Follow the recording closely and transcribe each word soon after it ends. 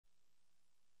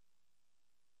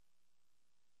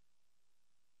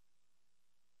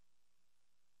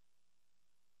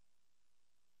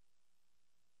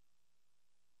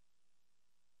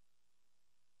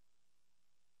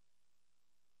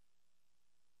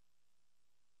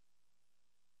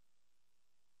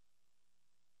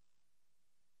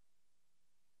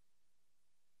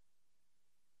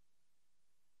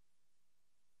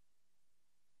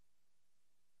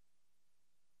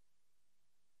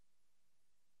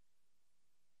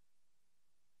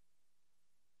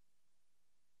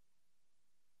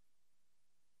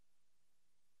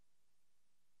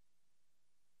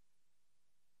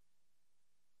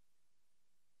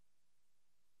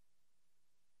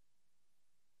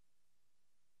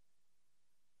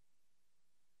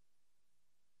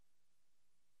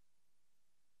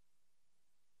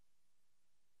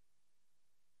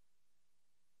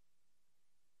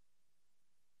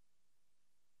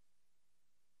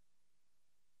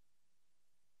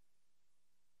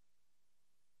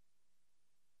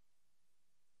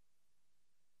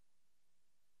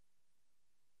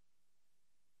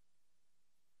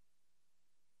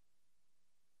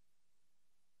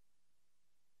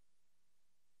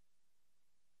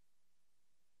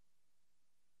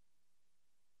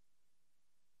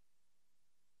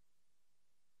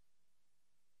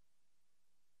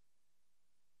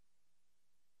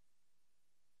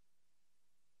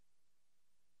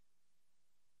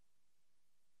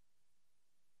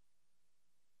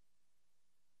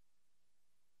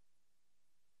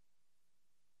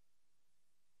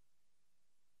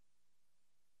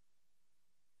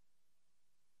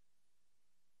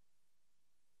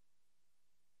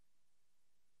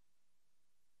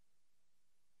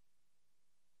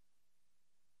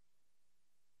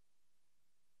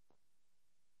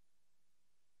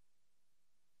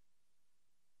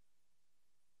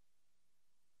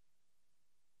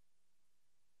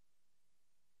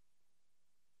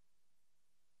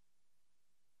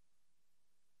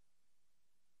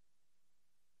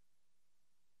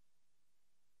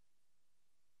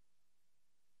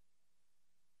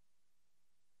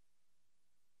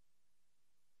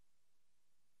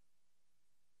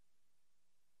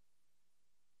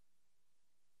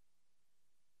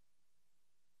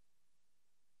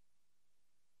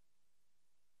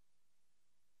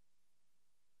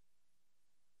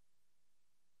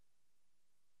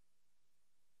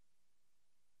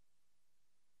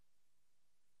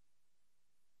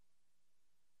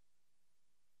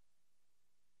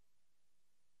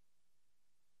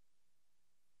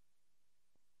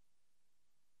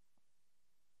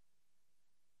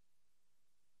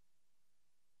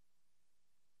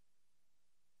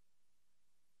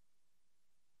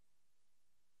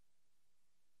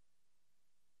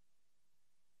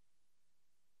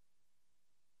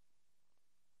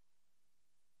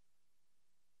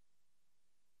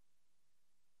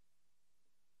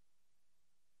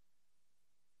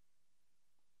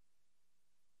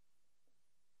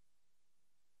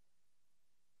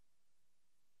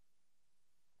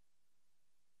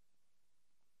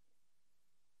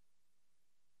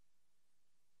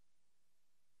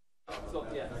So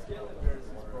yeah, scale invariance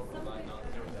is broken by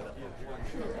non-zero setup.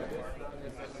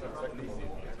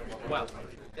 Well,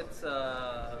 it's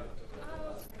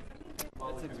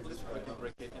explicit we can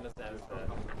break it in a sense that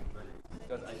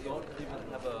because I don't even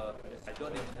have a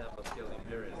scale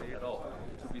invariance at all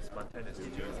to be spontaneous.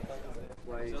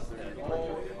 Just that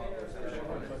all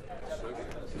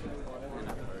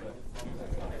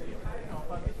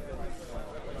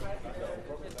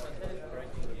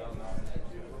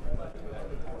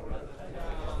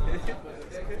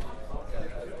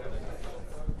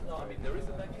no, I mean there is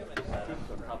a vacuum and it's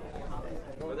a problem.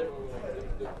 Whether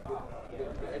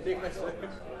I take my swing.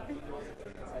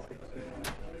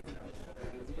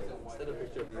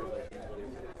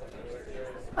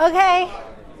 Okay.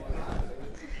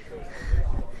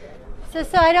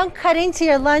 So I don't cut into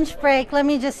your lunch break, let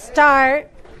me just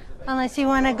start, unless you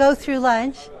want to go through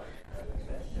lunch.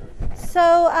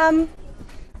 So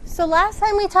last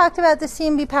time we talked about the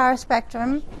CMB power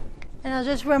spectrum, and I'll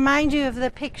just remind you of the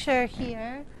picture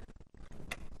here.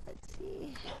 Let's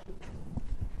see.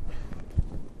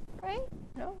 Right?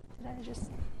 No? Did I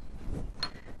just...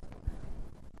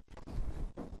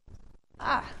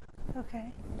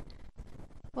 Okay.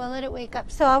 Well, let it wake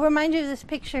up. So I'll remind you of this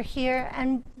picture here,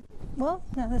 and, well,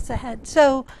 no, that's ahead.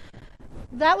 So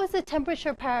that was the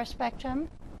temperature power spectrum.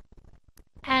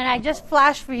 And I just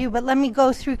flashed for you, but let me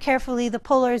go through carefully the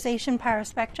polarization power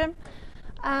spectrum.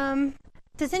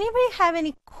 Does anybody have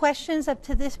any questions up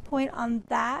to this point on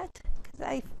that?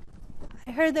 Because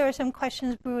I heard there were some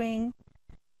questions brewing.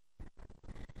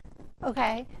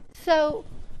 Okay, so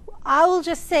I will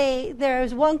just say there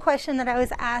was one question that I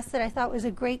was asked that I thought was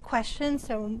a great question.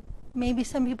 So maybe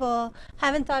some people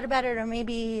haven't thought about it, or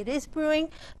maybe it is brewing.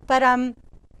 But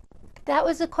that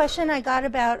was a question I got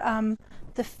about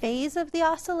the phase of the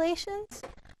oscillations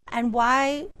and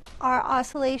why are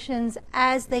oscillations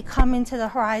as they come into the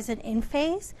horizon in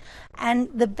phase. And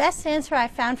the best answer I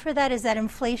found for that is that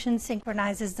inflation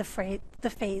synchronizes the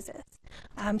phases.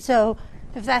 So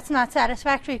if that's not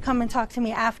satisfactory, come and talk to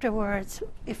me afterwards.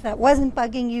 If that wasn't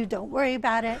bugging you, don't worry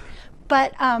about it.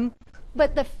 But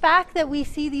the fact that we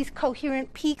see these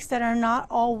coherent peaks that are not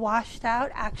all washed out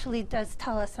actually does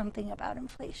tell us something about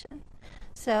inflation.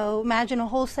 So imagine a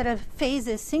whole set of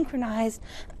phases synchronized,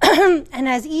 and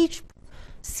as each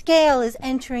scale is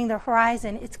entering the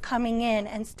horizon, it's coming in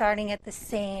and starting at the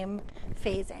same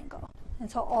phase angle. And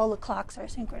so all the clocks are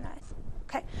synchronized.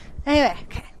 Okay. Anyway,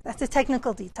 okay, that's a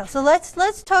technical detail. So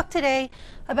let's talk today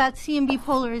about CMB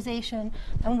polarization,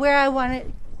 and where I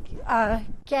want to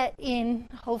get in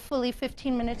hopefully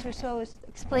 15 minutes or so is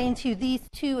explain to you these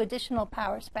two additional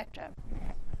power spectra.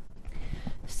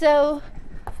 So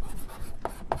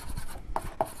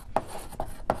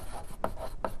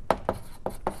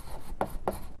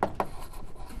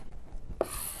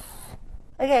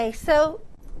okay, so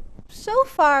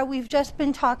far we've just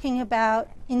been talking about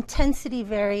intensity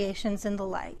variations in the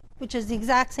light, which is the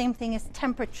exact same thing as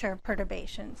temperature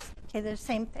perturbations. Okay, they're the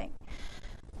same thing.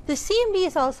 The CMB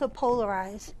is also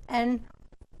polarized, and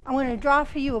I'm going to draw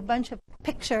for you a bunch of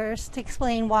pictures to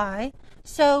explain why.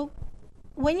 So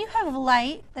when you have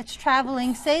light that's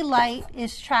traveling, say light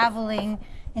is traveling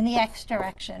in the x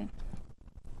direction,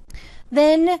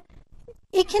 then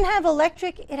it can have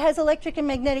it has electric and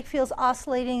magnetic fields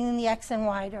oscillating in the x and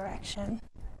y direction.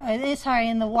 In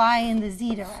the y and the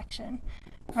z direction,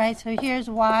 right? So here's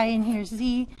y and here's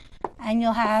z, and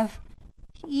you'll have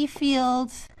E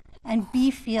fields and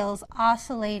B fields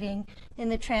oscillating in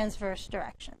the transverse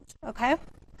directions, okay?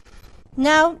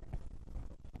 Now,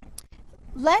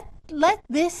 let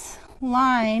this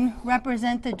line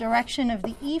represent the direction of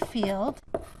the E field,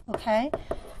 okay?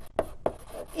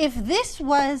 If this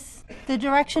was the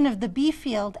direction of the B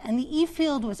field and the E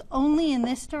field was only in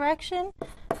this direction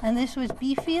and this was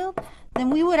B field, then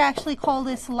we would actually call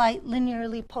this light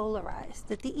linearly polarized,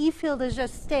 that the E field is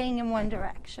just staying in one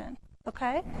direction,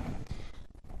 okay?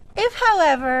 If,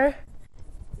 however,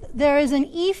 there is an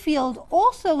E field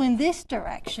also in this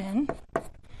direction,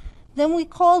 then we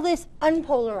call this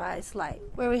unpolarized light,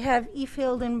 where we have E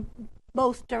field in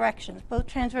both directions, both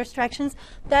transverse directions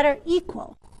that are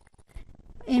equal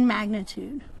in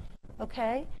magnitude,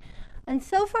 okay? And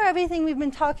so far everything we've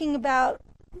been talking about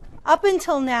up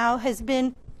until now has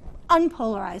been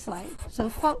unpolarized light. So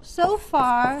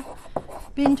far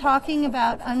been talking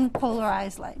about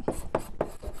unpolarized light.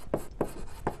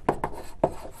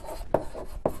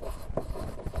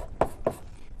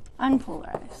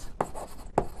 Unpolarized.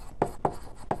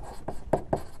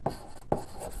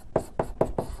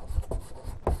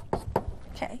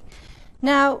 Okay.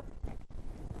 Now,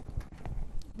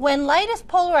 when light is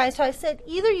polarized, so I said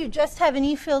either you just have an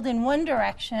E field in one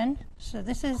direction, so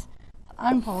this is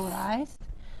unpolarized.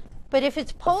 But if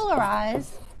it's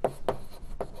polarized,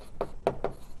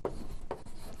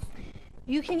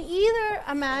 you can either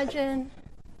imagine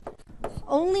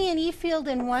only an E field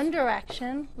in one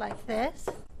direction, like this,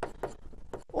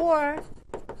 or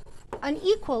an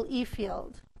equal E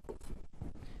field.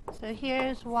 So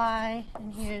here's Y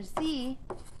and here's Z.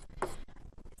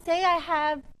 Say I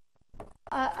have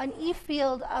an E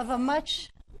field of a much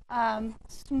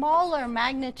smaller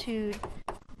magnitude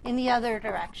in the other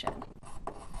direction.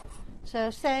 So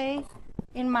say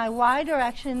in my Y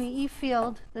direction, the E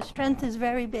field, the strength is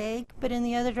very big, but in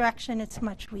the other direction, it's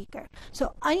much weaker.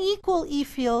 So unequal E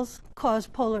fields cause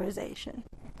polarization,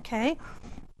 okay?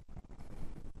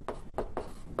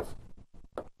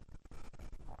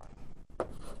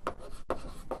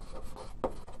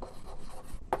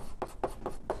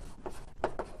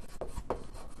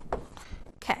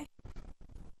 Okay.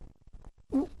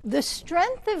 The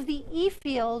strength of the E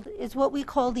field is what we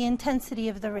call the intensity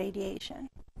of the radiation.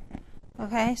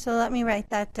 Okay, so let me write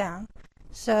that down.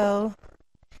 So,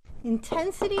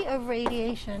 intensity of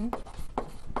radiation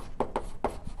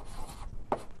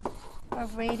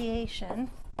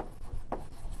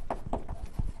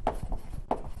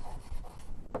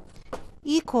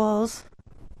equals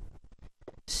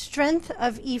strength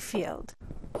of E field.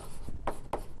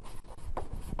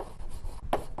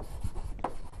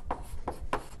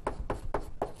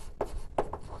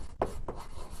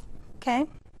 Okay?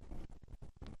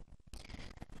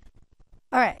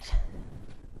 All right.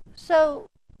 So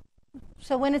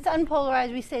when it's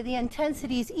unpolarized, we say the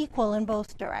intensity is equal in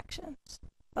both directions.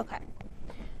 Okay.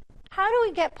 How do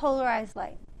we get polarized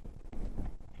light?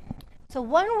 So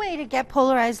one way to get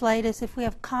polarized light is if we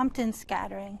have Compton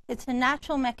scattering. It's a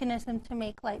natural mechanism to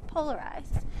make light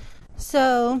polarized.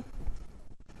 So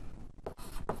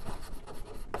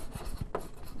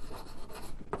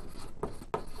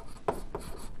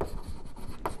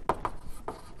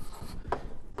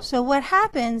what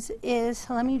happens is,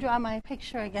 let me draw my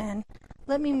picture again.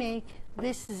 Let me make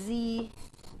this Z,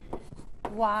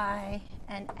 Y,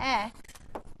 and X.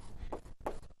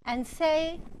 And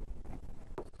say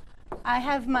I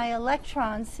have my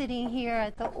electron sitting here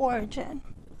at the origin.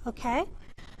 Okay?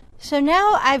 So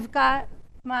now I've got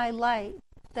my light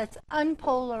that's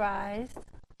unpolarized.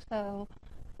 So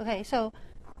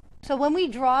when we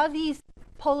draw these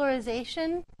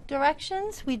polarization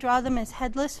directions, we draw them as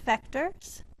headless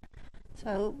vectors.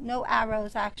 So no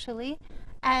arrows actually,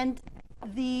 and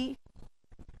the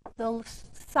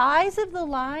size of the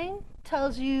line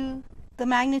tells you the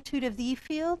magnitude of the E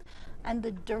field, and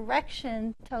the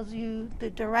direction tells you the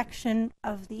direction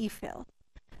of the E field,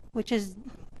 which is,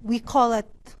 we call it,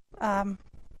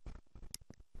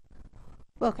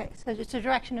 okay, so it's the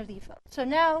direction of the E field. So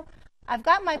now I've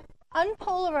got my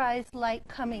unpolarized light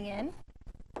coming in,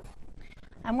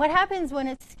 and what happens when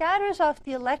it scatters off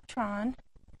the electron,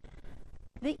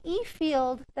 the E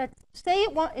field say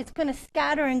it's going to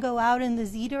scatter and go out in the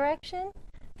Z direction,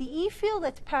 the E field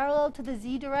that's parallel to the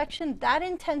Z direction, that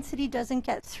intensity doesn't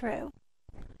get through.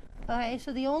 Okay,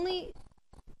 so the only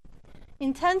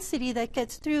intensity that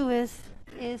gets through is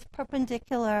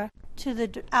perpendicular to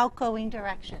the outgoing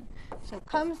direction. So it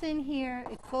comes in here,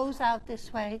 it goes out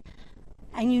this way,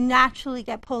 and you naturally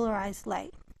get polarized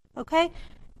light. Okay?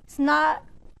 It's not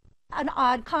an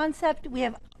odd concept. We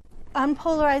have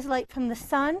unpolarized light from the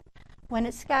sun. When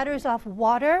it scatters off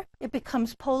water, it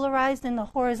becomes polarized in the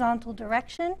horizontal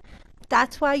direction.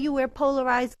 That's why you wear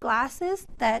polarized glasses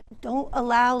that don't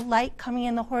allow light coming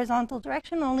in the horizontal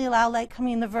direction, only allow light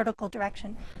coming in the vertical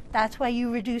direction. That's why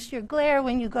you reduce your glare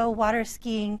when you go water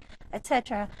skiing,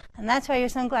 etc. And that's why your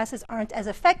sunglasses aren't as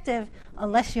effective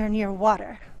unless you're near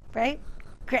water, right?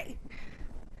 Great.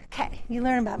 Okay, you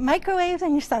learn about microwaves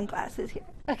and your sunglasses here.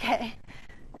 Okay,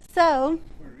 so,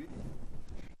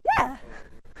 yeah.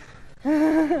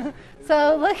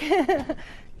 So look,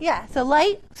 yeah, so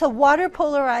water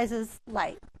polarizes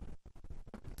light.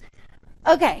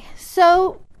 Okay,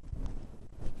 so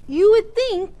you would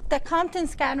think that Compton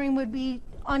scattering would be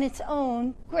on its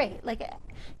own great. Like,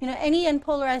 you know, any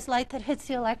unpolarized light that hits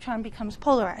the electron becomes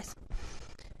polarized.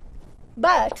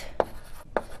 But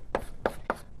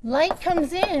light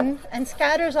comes in and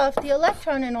scatters off the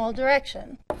electron in all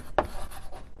directions.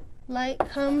 Light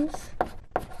comes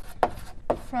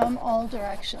from all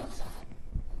directions.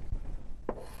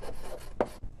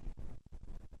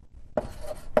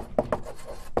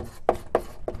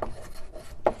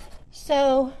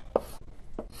 So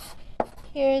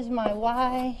here's my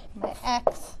Y, my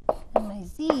X, and my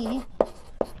Z.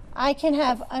 I can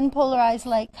have unpolarized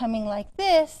light coming like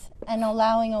this and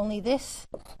allowing only this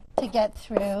to get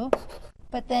through.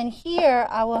 But then here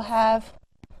I will have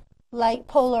light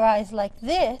polarized like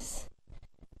this,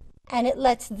 and it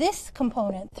lets this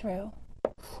component through.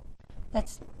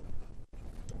 That's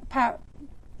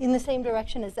in the same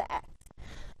direction as the X.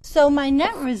 So my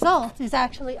net result is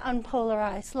actually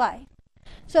unpolarized light.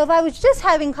 So if I was just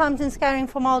having Compton scattering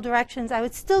from all directions, I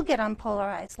would still get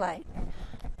unpolarized light.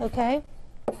 Okay?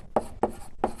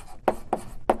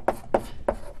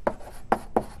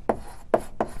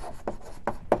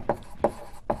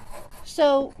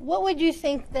 So what would you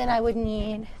think that I would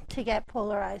need to get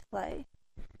polarized light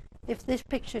if this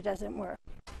picture doesn't work?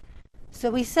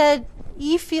 So we said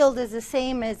E field is the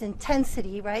same as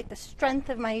intensity, right? The strength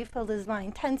of my E field is my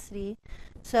intensity.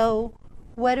 So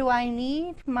what do I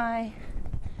need my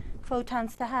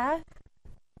photons to have?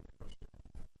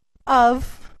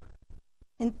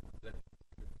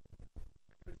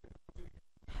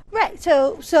 Right,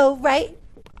 so right,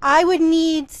 I would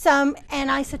need some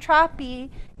anisotropy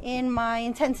in my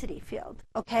intensity field,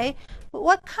 okay? But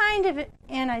what kind of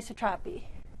anisotropy?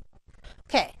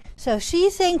 Okay, so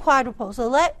she's saying quadrupole, so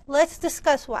let's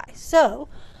discuss why. So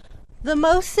the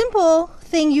most simple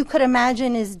thing you could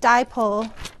imagine is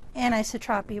dipole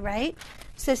anisotropy, right?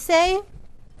 So say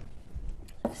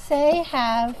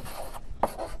have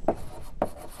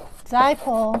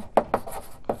dipole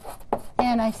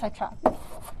anisotropy.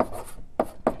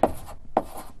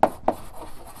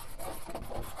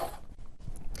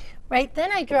 Right,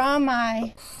 then I draw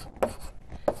my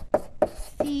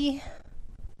CYX.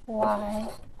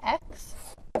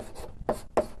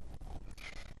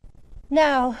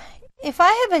 Now, if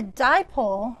I have a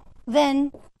dipole,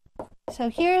 then, so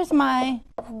here's my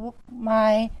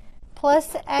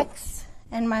plus X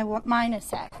and my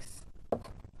minus X.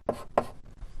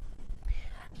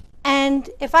 And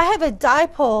if I have a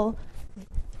dipole,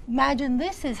 imagine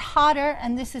this is hotter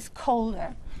and this is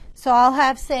colder. So I'll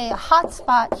have, say, a hot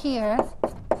spot here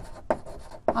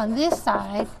on this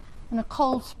side and a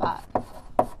cold spot.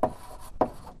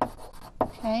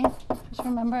 Okay? Just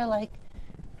remember like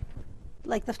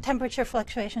the temperature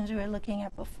fluctuations we were looking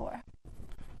at before,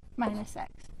 minus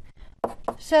X.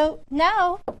 So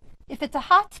now, if it's a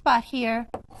hot spot here,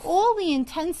 all the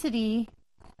intensity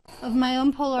of my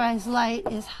unpolarized light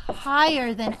is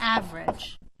higher than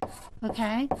average.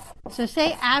 Okay? So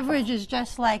say average is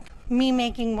just like me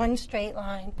making one straight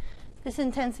line. This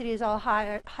intensity is all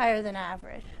higher than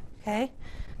average. Okay?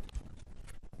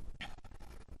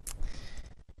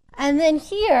 And then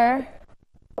here,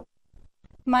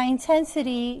 my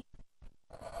intensity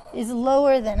is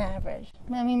lower than average.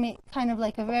 Let me make kind of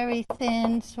like a very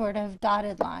thin sort of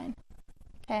dotted line.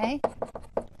 Okay?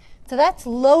 So that's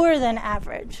lower than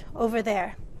average over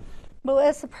there. But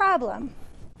what's the problem?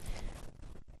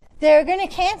 They're going to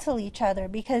cancel each other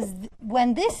because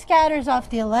when this scatters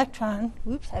off the electron,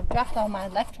 oops, I've dropped all my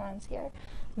electrons here,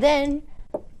 then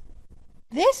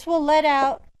this will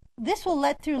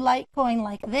let through light going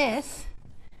like this,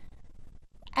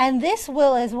 and this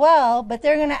will as well, but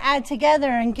they're going to add together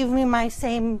and give me my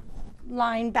same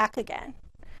line back again,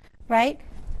 right?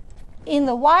 In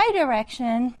the y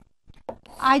direction,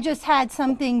 I just had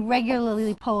something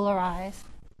regularly polarized.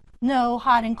 No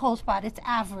hot and cold spot, it's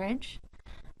average.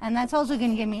 And that's also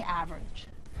going to give me average.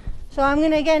 So I'm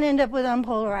going to again end up with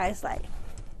unpolarized light.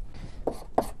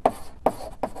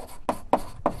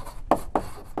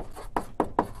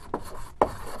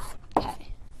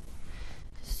 Okay.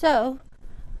 So,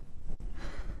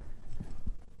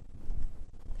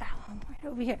 right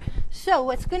over here. So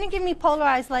what's going to give me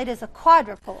polarized light is a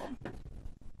quadrupole.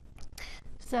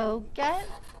 So get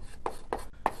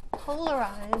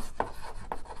polarized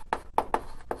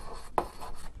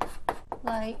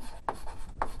light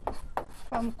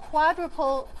from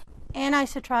quadrupole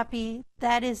anisotropy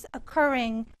that is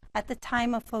occurring at the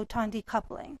time of photon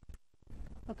decoupling.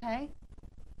 Okay?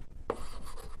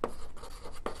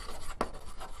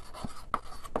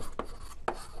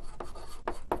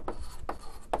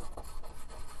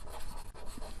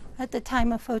 At the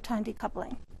time of photon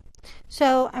decoupling.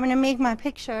 So I'm going to make my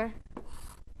picture,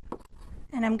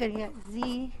 and I'm going to get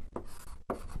Z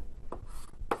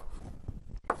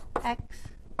X,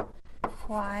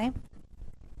 Y.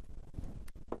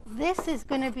 This is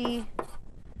going to be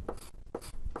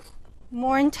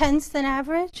more intense than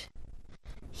average.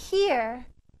 Here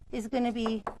is going to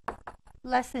be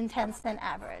less intense than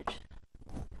average.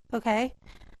 Okay?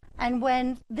 And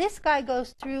when this guy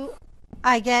goes through,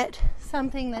 I get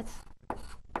something that's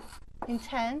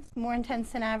intense, more intense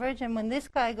than average. And when this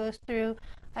guy goes through,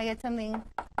 I get something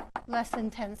less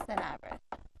intense than average.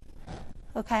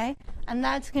 Okay? And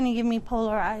that's going to give me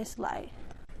polarized light.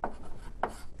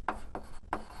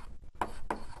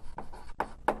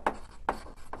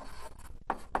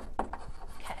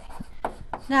 Okay.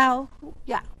 Now,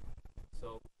 yeah.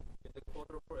 So in the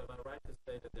quadrupole, am I right to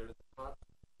say that there is hot,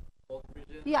 cold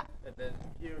region? Yeah. And then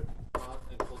here, hot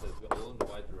and cold is along the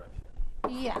y direction.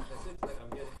 Yeah. It seems like I'm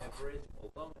getting average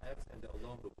along x and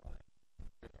along the y.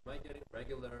 Am I getting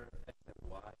regular x and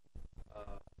y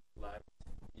light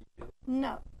E field?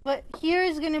 No, but here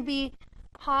is going to be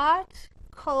hot,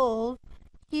 cold.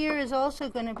 Here is also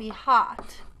going to be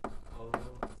hot. Oh,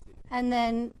 I see. And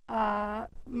then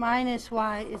minus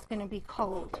y is going to be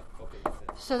cold. Okay.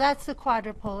 So that's the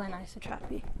quadrupole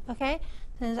anisotropy. Okay?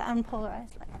 This is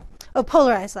unpolarized light. Oh,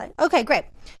 polarized light. Okay, great.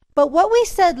 But what we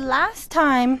said last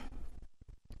time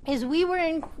is we were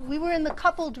in the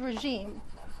coupled regime,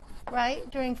 right?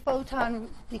 During photon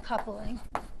decoupling.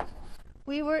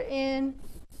 We were in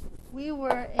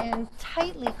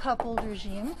tightly coupled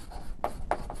regime.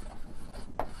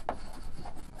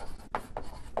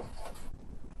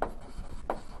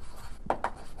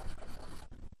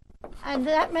 And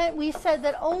that meant we said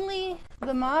that only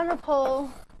the monopole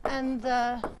and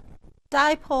the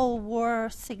dipole were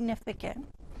significant,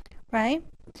 right?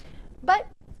 But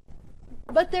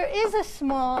there is a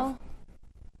small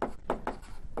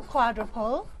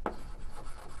quadrupole.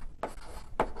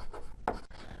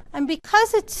 And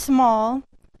because it's small,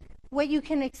 what you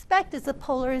can expect is the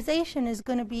polarization is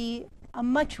going to be a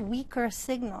much weaker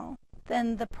signal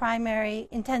than the primary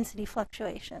intensity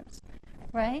fluctuations,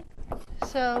 right?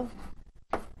 So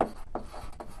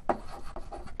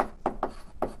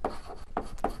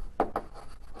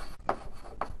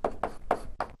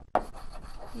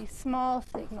the small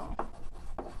signal.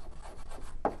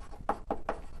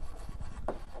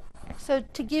 So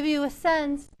to give you a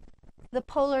sense, the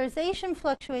polarization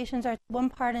fluctuations are 1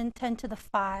 part in 10 to the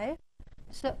 5.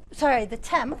 So, sorry, the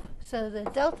temp. So the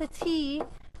delta T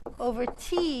over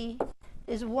T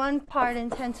is 1 part in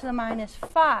 10 to the minus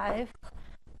 5.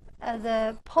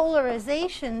 The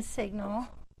polarization signal,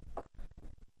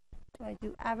 do I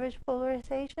do average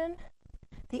polarization?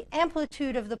 The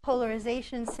amplitude of the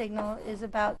polarization signal is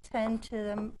about 10 to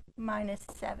the minus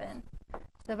 7.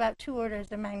 So about 2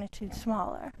 orders of magnitude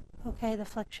smaller, okay, the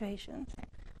fluctuations.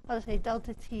 I'll say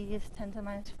delta T is 10 to the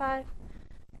minus 5,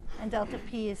 and delta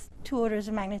P is 2 orders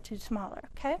of magnitude smaller,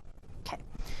 okay? Okay,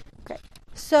 great.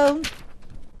 So,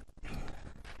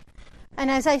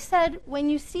 and as I said, when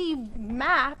you see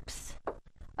maps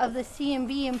of the C and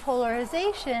B in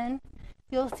polarization,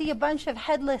 you'll see a bunch of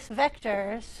headless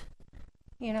vectors,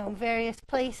 you know, various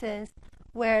places,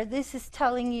 where this is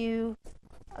telling you,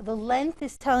 the length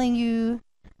is telling you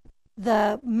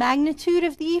the magnitude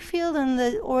of the E field, and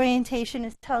the orientation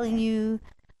is telling you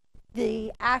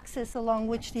the axis along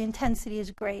which the intensity is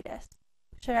greatest.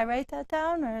 Should I write that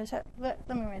down, or is that, let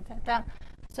me write that down.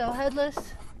 So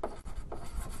headless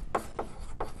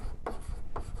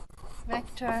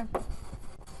vector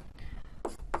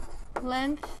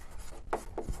length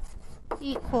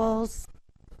equals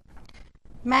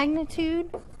magnitude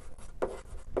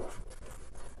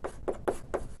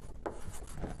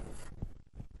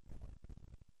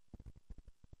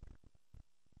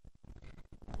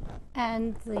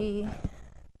and the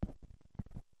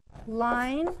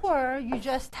line, or you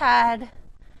just had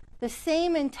the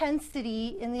same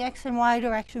intensity in the x and y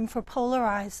direction for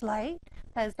polarized light,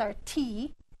 that's our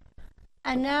T,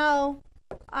 and now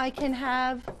I can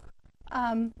have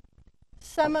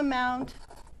some amount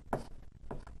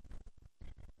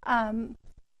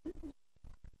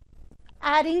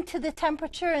adding to the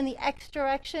temperature in the x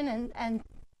direction, and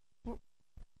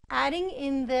adding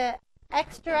in the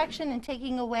x direction and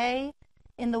taking away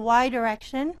in the y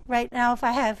direction. Right now, if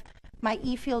I have my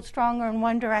E field stronger in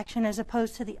one direction as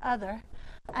opposed to the other.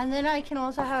 And then I can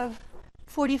also have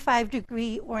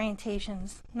 45-degree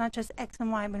orientations, not just x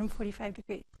and y, but in 45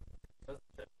 degrees. Just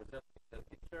check, for example, in the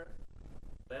picture,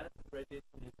 that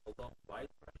radiation is along y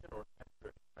direction or x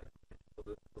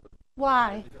direction?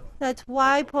 Y. That's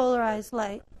Y polarized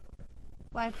light.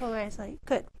 Y polarized light.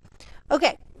 Good.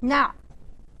 Okay, now,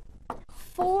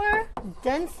 for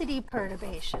density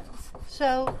perturbations.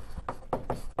 So,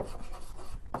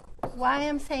 why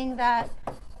I'm saying that,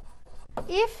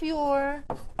 if your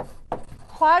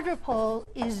quadrupole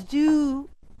is due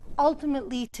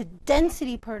ultimately to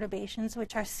density perturbations,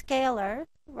 which are scalars,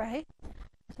 right?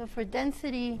 So for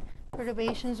density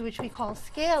perturbations, which we call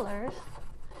scalars,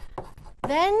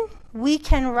 then we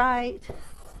can write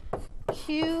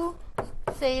Q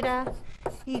theta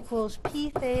equals P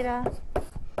theta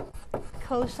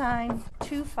cosine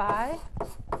 2 phi,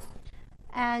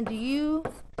 and U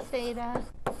theta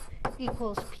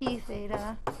equals P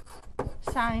theta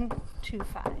sine 2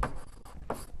 phi.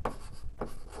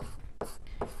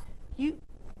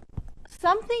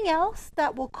 Something else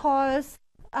that will cause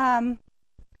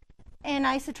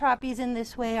anisotropies in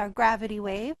this way are gravity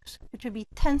waves, which would be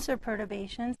tensor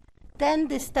perturbations, then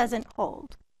this doesn't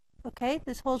hold. Okay?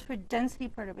 This holds for density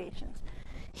perturbations.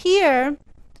 Here,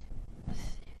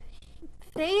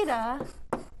 theta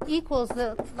equals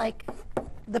the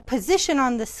position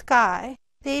on the sky.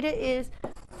 Theta is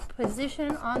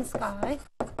position on sky.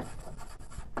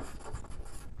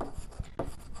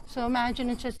 So imagine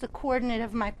it's just the coordinate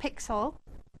of my pixel.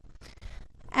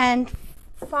 And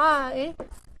phi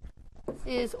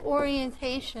is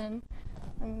orientation.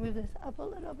 Let me move this up a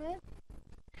little bit.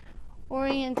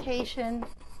 Orientation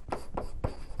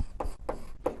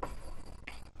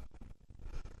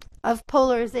of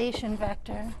polarization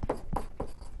vector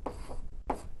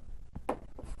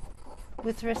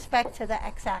with respect to the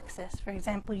x-axis. For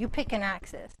example, you pick an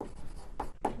axis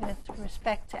with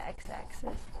respect to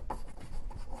x-axis.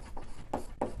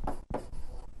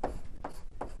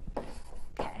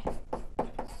 Okay.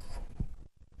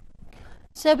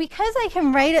 So because I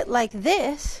can write it like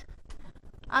this,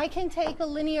 I can take a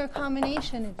linear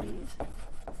combination of these.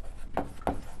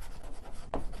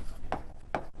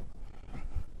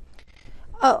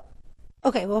 Oh,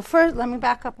 okay, well first let me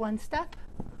back up one step.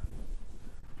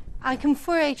 I can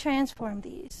Fourier transform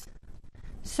these.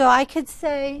 So I could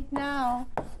say now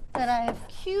that I have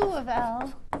Q of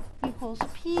L equals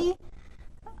P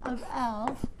of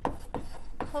L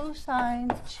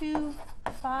cosine 2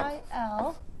 phi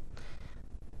L,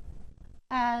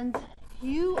 and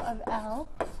U of L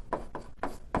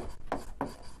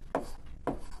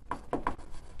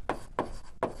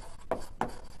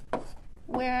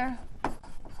where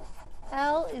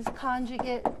L is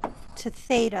conjugate to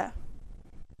theta.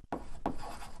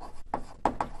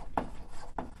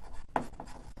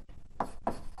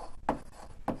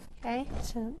 Okay,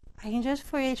 so I can just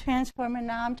Fourier transform, and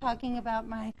now I'm talking about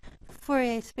my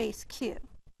Fourier space Q.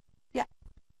 Yeah.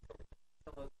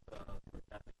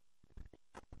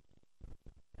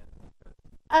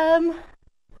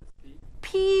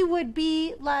 P would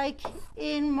be like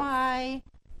in my,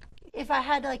 if I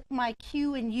had like my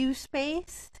Q and U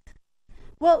space.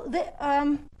 Well,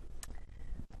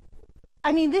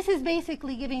 I mean, this is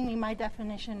basically giving me my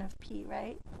definition of P,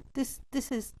 right? This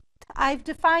is, I've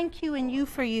defined Q and U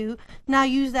for you. Now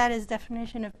use that as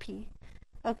definition of P.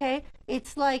 Okay?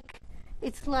 It's like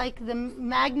the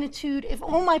magnitude, if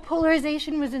all my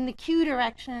polarization was in the Q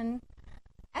direction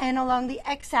and along the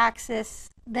x-axis,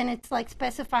 then it's like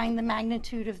specifying the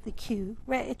magnitude of the Q,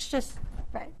 right? It's just,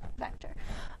 right, vector.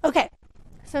 Okay,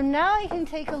 so now I can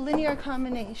take a linear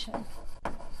combination.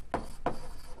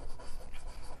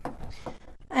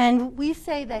 And we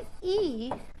say that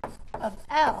E of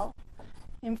L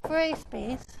in Fourier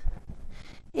space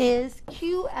is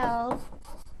QL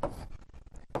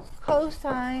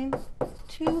cosine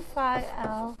 2 phi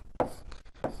L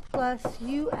plus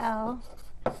UL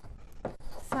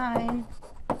sine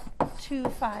 2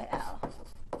 phi L.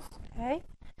 Okay?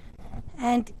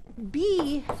 And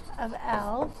B of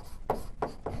L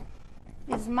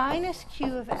is minus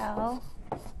Q of L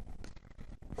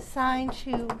sine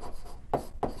 2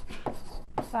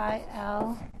 phi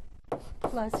L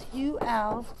plus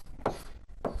UL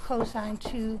cosine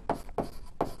 2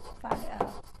 phi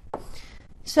L.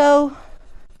 So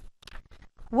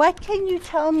what can you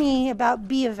tell me about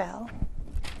B of L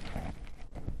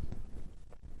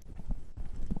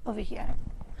over here,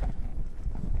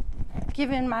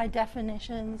 given my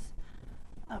definitions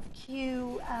of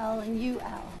Q, L, and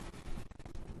UL?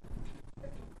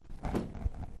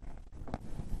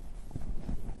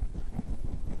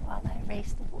 While I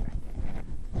erase the board.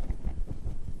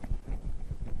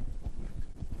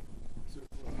 So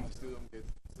I still don't get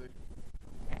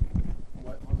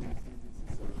like how do you think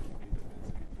this is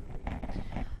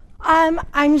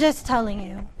I'm just telling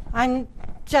you. I'm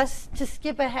just to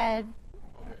skip ahead.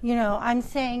 okay. You know, I'm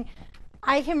saying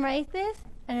I can write this,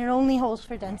 and it only holds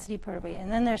for density perturbation.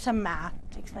 And then there's some math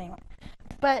to explain why.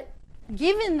 But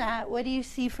given that, what do you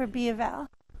see for B of L?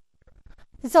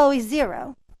 It's always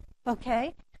 0.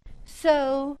 Okay?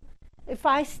 So if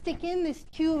I stick in this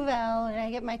Q of L and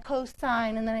I get my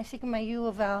cosine, and then I stick in my U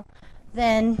of L,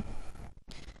 then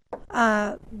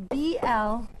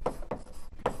BL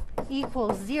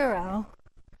equals 0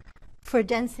 for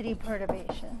density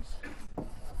perturbations.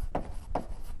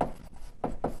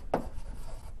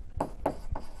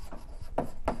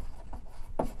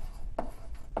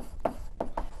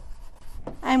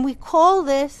 And we call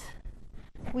this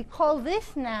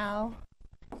now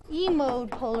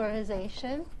E-mode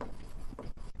polarization.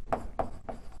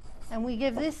 And we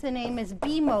give this the name as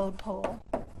B-mode pole.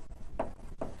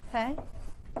 Okay?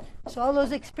 So all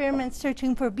those experiments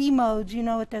searching for B modes, you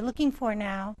know what they're looking for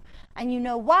now. And you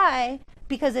know why?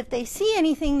 because if they see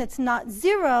anything that's not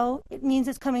zero, it means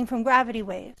it's coming from gravity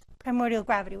waves, primordial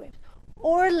gravity waves.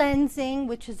 Or lensing,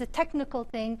 which is a technical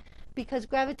thing, because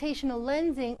gravitational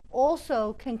lensing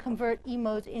also can convert E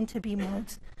modes into B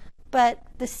modes. But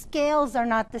the scales are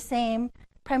not the same.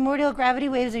 Primordial gravity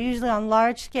waves are usually on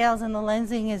large scales, and the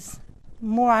lensing is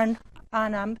more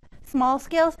on small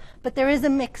scales, but there is a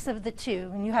mix of the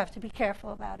two, and you have to be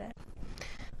careful about it.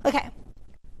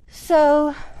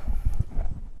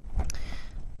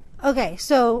 Okay,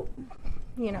 so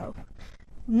you know,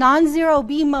 non-zero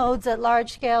B modes at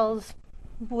large scales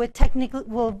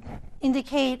will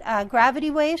indicate gravity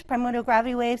waves, primordial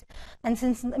gravity waves, and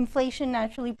since inflation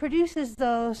naturally produces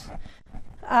those,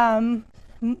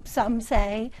 some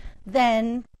say,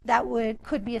 then that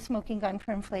could be a smoking gun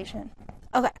for inflation.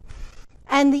 Okay,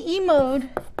 and the E mode,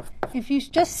 if you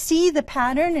just see the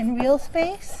pattern in real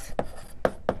space,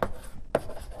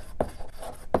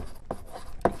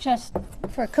 just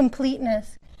for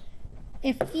completeness,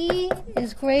 if E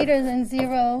is greater than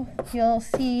 0, you'll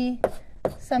see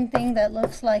something that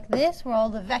looks like this, where all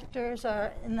the vectors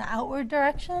are in the outward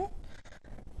direction.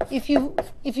 If you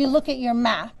look at your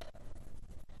map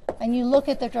and you look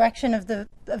at the direction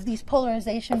of these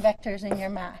polarization vectors in your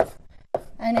map,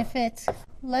 and if it's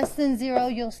less than 0,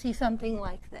 you'll see something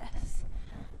like this.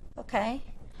 Okay?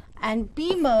 And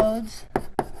B modes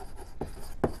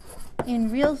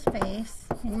in real space,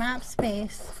 in map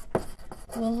space,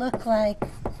 will look like,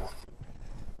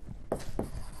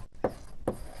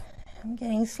 I'm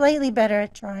getting slightly better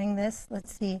at drawing this.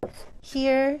 Let's see.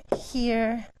 Here,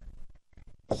 here,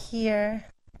 here,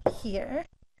 here.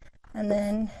 And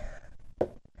then,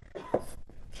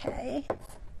 okay,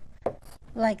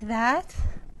 like that.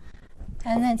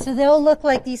 And then, so they'll look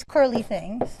like these curly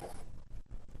things.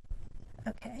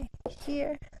 Okay,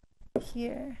 here,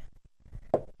 here,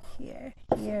 here,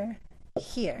 here,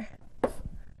 here.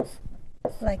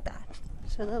 Like that.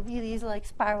 So there'll be these like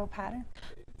spiral patterns.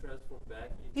 Transform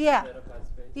back Yeah. space?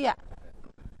 Yeah.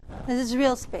 This is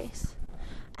real space.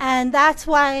 And that's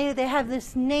why they have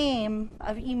this name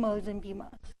of E modes and B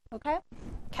modes. Okay?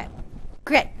 Okay.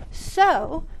 Great.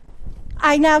 So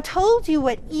I now told you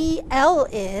what EL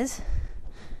is.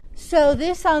 So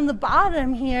this on the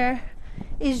bottom here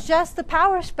is just the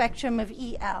power spectrum of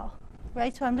EL.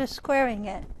 Right? So I'm just squaring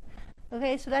it.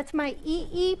 Okay, so that's my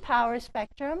EE power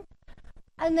spectrum.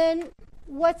 And then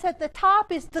what's at the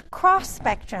top is the cross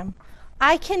spectrum.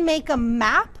 I can make a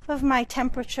map of my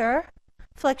temperature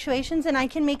fluctuations, and I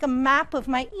can make a map of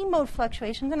my E mode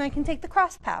fluctuations, and I can take the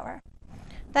cross power.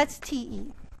 That's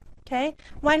TE. Okay?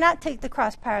 Why not take the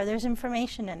cross power? There's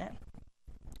information in it.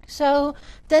 So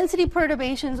density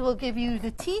perturbations will give you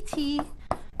the TT,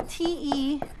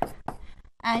 TE,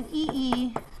 and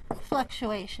EE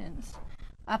fluctuations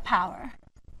of power.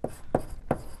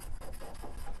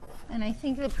 And I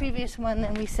think the previous one,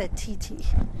 then we said TT.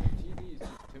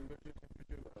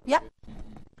 Yep.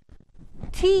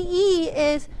 TE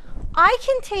is, I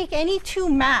can take any two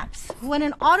maps. What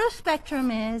an autospectrum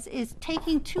is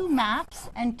taking two maps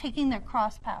and taking their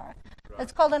cross power.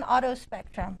 That's called an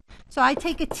autospectrum. So I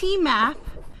take a T map,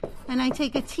 and I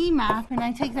take a T map, and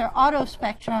I take their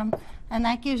autospectrum, and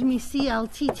that gives me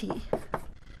CLTT.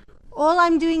 All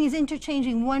I'm doing is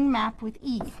interchanging one map with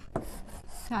E.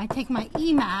 So I take my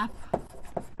E map,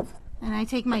 and I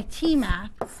take my T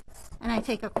map, and I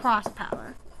take a cross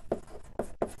power.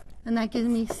 And that gives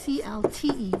me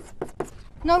CLTE.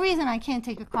 No reason I can't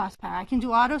take a cross power. I can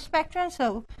do auto spectrum,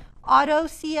 so auto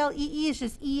CLEE is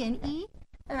just E and E,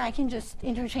 and I can just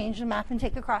interchange the map and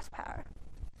take a cross power.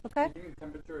 Okay? Are you doing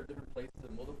temperature at different places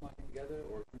and multiplying together,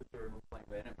 or temperature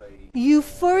multiplying by You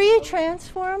Fourier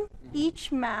transform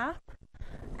each map,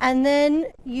 and then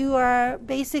you are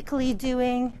basically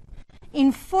doing,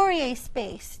 in Fourier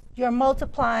space, you're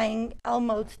multiplying L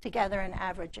modes together and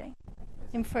averaging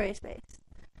in Fourier space.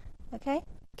 Okay?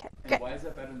 Okay. And why is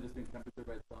that better than just doing temperature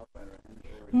by itself?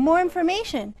 More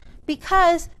information,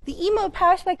 because the E mode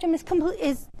power spectrum is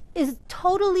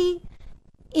totally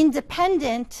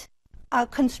independent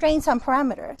constraints on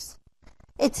parameters.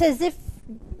 It's as if,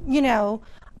 you know,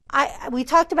 we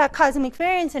talked about cosmic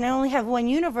variance and I only have one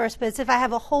universe, but it's if I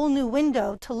have a whole new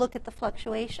window to look at the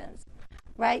fluctuations,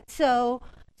 right? So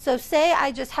say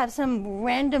I just have some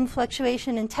random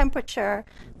fluctuation in temperature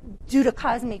due to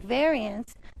cosmic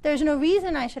variance, there's no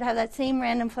reason I should have that same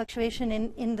random fluctuation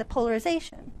in the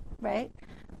polarization, right?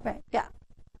 Right, yeah.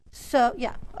 So,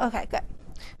 yeah, okay, good.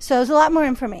 So there's a lot more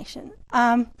information.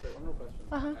 One more question.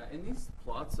 Uh-huh. In these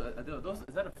plots, is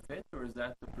that a fit or is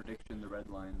that the prediction, the red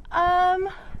line?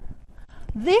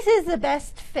 This is the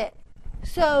best fit.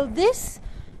 So this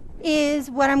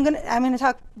is what I'm gonna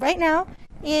talk right now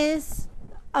is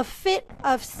a fit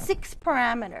of 6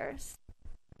 parameters.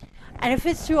 And it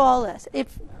fits through all this.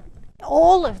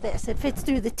 All of this. It fits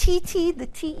through the TT, the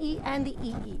TE, and the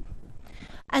EE.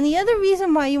 And the other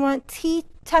reason why you want T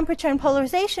temperature and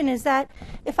polarization is that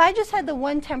if I just had the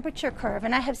one temperature curve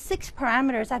and I have 6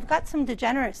 parameters, I've got some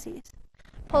degeneracies.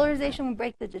 Polarization will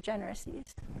break the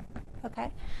degeneracies.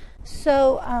 Okay?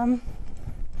 So,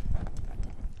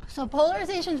 so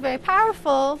polarization is very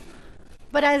powerful,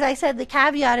 but as I said, the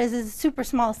caveat is it's a super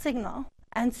small signal.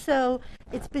 And so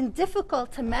it's been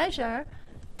difficult to measure.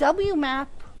 WMAP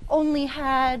only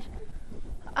had,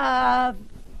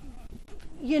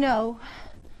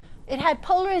 it had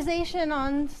polarization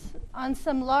on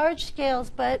some large scales,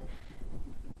 but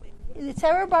its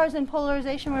error bars and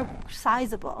polarization were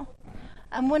sizable.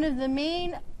 And one of the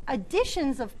main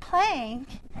additions of Planck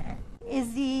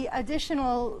is the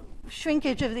additional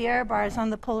shrinkage of the error bars on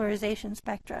the polarization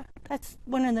spectra. That's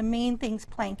one of the main things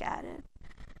Planck added.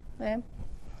 Okay?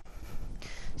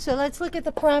 So let's look at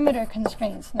the parameter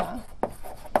constraints now.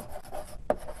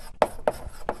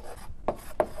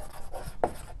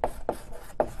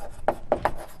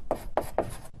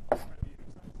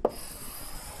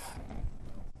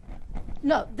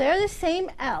 No, they're the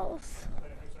same L's.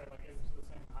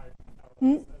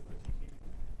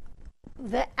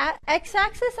 The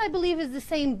x-axis, I believe, is the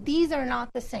same. These are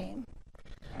not the same.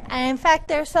 And in fact,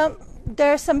 there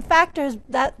are some factors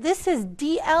that this is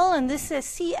DL and this is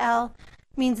CL,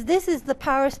 means this is the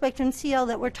power spectrum CL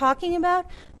that we're talking about.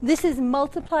 This is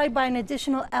multiplied by an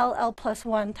additional L plus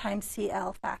 1 times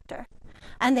CL factor.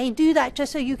 And they do that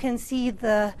just so you can see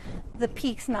the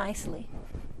peaks nicely.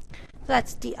 So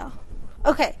that's DL.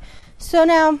 Okay, so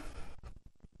now,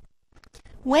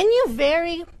 when you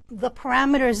vary the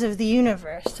parameters of the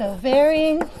universe, so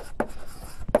varying,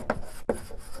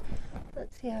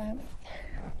 let's see how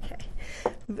okay.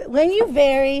 When you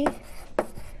vary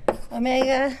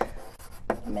omega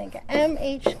m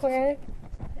h squared,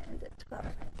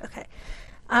 okay,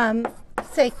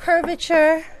 say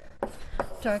curvature,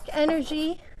 dark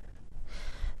energy,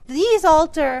 these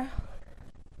alter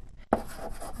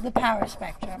the power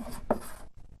spectrum.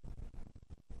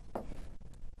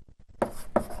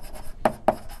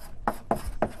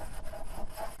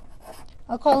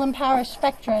 I'll call them power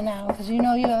spectra now, because you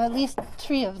know you have at least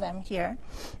 3 of them here.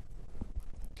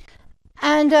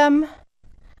 And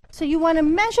so you want to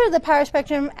measure the power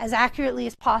spectrum as accurately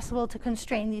as possible to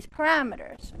constrain these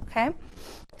parameters, okay?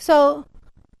 So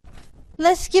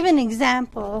let's give an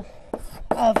example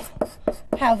of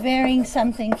how varying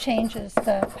something changes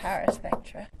the power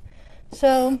spectra.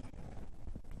 So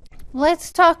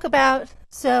let's talk about,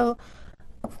 so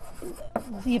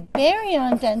the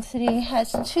baryon density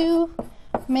has 2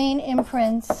 main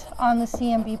imprints on the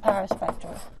CMB power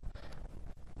spectrum.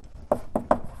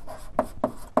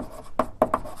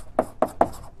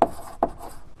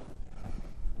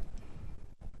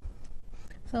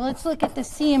 So let's look at the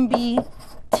CMB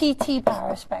TT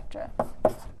power spectra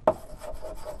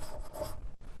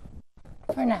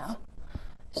for now.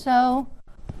 So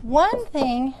one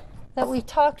thing that we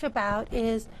talked about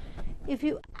is if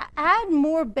you add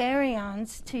more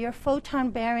baryons to your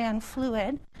photon baryon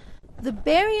fluid, the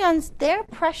baryons, they're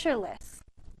pressureless.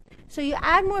 So you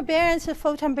add more baryons to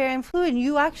photon baryon fluid,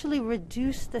 you actually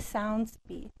reduce the sound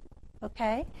speed,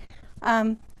 okay?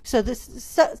 So the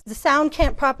sound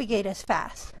can't propagate as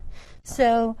fast.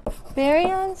 So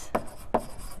baryons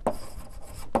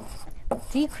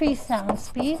decrease sound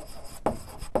speed.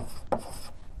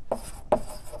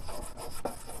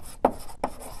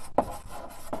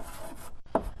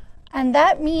 And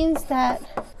that means that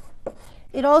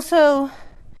it also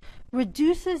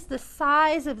reduces the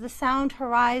size of the sound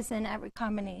horizon at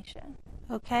recombination.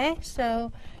 Okay?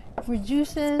 So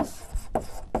reduces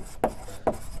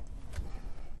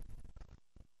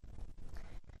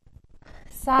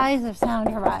size of sound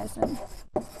horizon.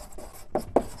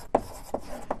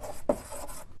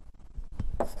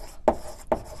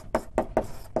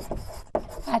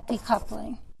 At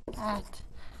decoupling. At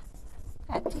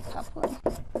decoupling.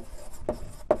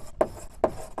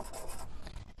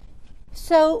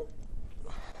 So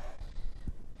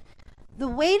the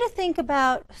way to think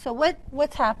about, so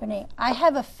what's happening? I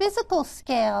have a physical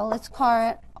scale, let's call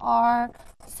it R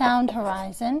sound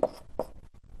horizon.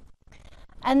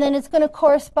 And then it's going to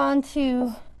correspond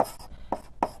to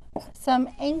some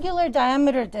angular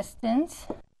diameter distance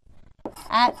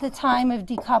at the time of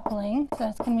decoupling. So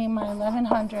that's going to be my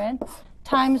 1100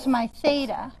 times my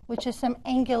theta, which is some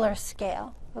angular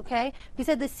scale. Okay? We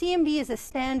said the CMB is a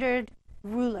standard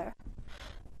ruler.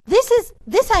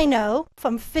 This I know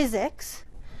from physics.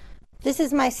 This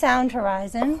is my sound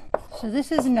horizon. So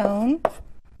this is known.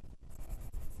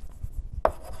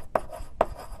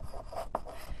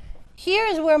 here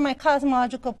is where my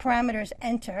cosmological parameters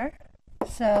enter.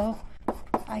 So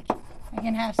I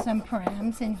can have some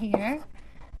params in here.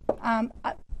 I'm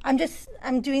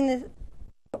doing this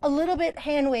a little bit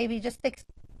hand wavy, just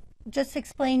to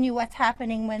explain you what's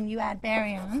happening when you add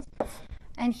baryons.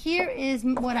 And here is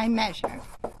what I measure.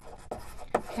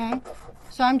 Okay,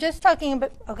 so I'm just talking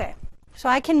about, okay, so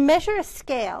I can measure a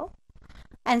scale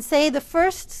and say the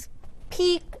first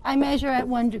peak I measure at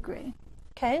 1 degree.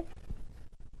 Okay.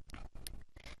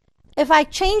 If I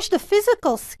change the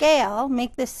physical scale,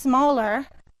 make this smaller,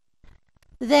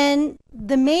 then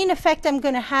the main effect I'm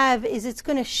going to have is it's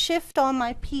going to shift all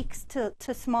my peaks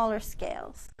to smaller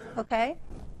scales. Okay?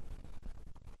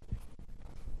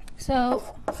 So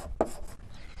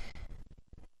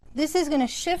this is going to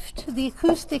shift the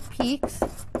acoustic peaks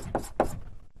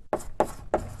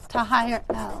to higher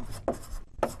L.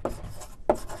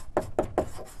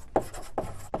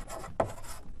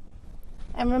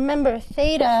 And remember,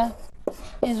 theta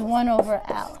is 1 over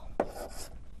L,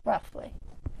 roughly.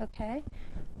 Okay?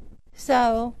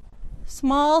 So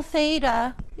small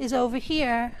theta is over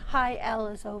here, high L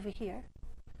is over here.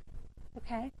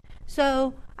 Okay?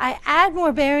 So I add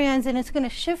more baryons and it's going to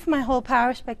shift my whole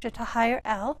power spectra to higher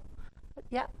L.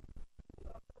 Yeah.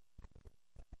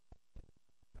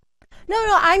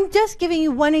 No, I'm just giving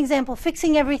you one example,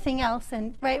 fixing everything else.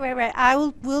 And right.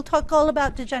 We'll talk all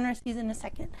about degeneracies in a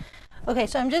second. Okay,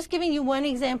 so I'm just giving you one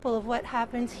example of what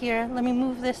happens here. Let me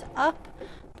move this up,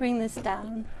 bring this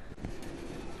down.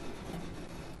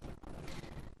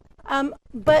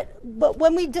 But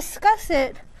when we discuss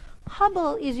it,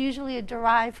 Hubble is usually a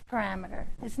derived parameter.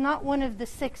 It's not one of the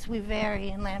 6 we vary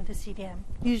in lambda CDM,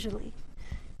 usually.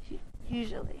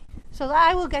 So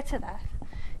I will get to that.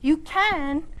 You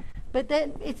can, but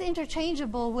then it's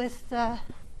interchangeable with the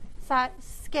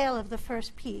scale of the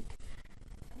first peak.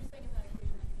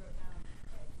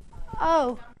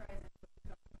 Oh.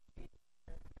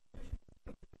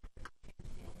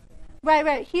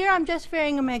 Right. Here I'm just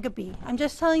varying omega b. I'm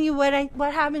just telling you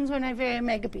what happens when I vary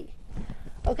omega b.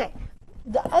 Okay.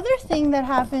 The other thing that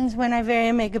happens when I vary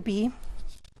omega b,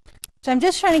 so I'm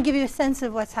just trying to give you a sense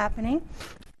of what's happening,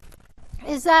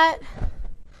 is that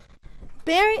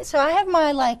so I have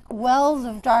my wells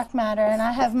of dark matter and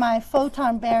I have my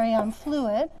photon baryon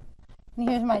fluid, and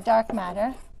here's my dark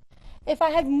matter. If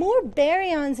I have more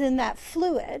baryons in that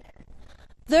fluid,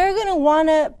 they're going to want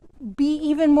to be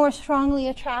even more strongly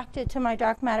attracted to my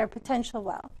dark matter potential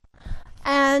well.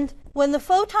 And when the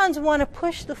photons want to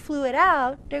push the fluid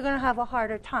out, they're going to have a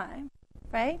harder time,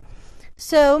 right?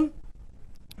 So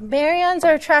baryons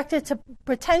are attracted to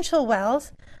potential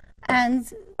wells,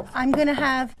 and I'm going to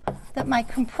have that my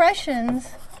compressions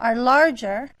are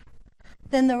larger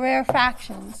than the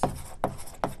rarefactions.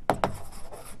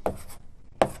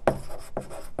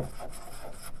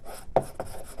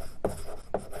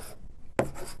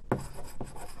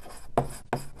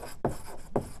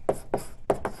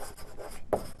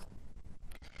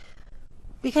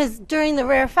 Because during the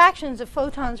rarefactions, the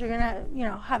photons are going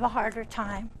to, have a harder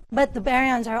time. But the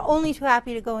baryons are only too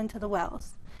happy to go into the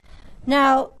wells.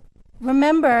 Now,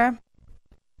 remember,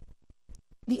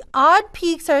 the odd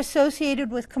peaks are associated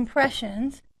with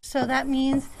compressions. So that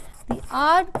means the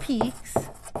odd peaks,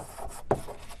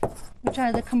 which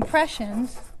are the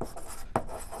compressions,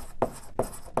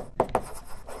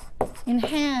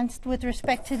 enhanced with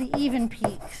respect to the even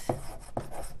peaks.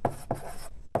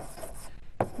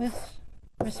 With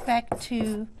respect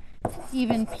to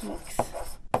even peaks,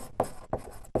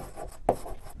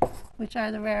 which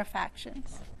are the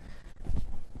rarefactions.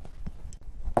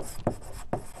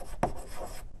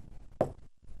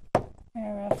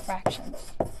 Rarefactions.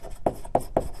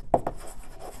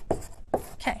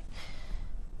 Okay.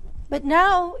 But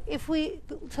now,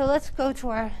 so let's go to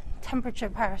our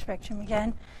temperature power spectrum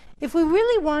again. If we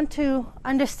really want to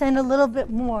understand a little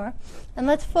bit more, and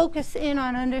let's focus in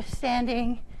on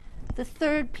understanding the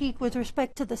third peak with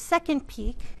respect to the second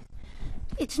peak,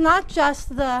 it's not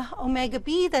just the omega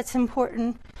b that's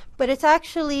important, but it's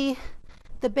actually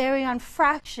the baryon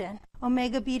fraction,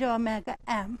 omega b to omega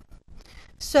m.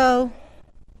 So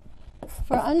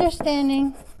for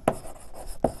understanding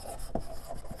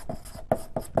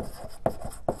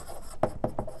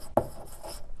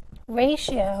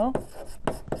ratio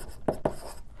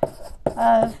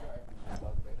of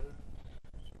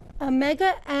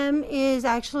omega m is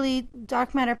actually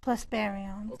dark matter plus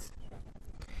baryons.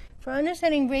 For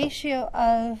understanding ratio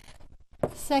of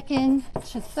second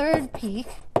to third peak,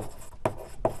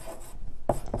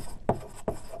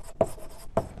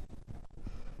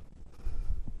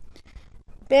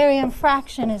 baryon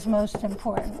fraction is most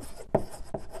important.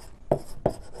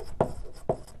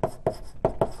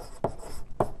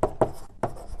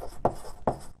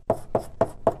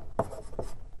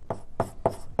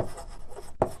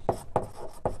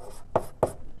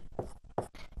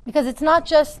 because it's not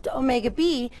just omega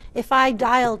b. If I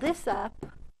dial this up,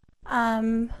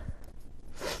 well,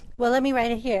 let me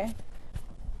write it here.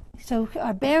 So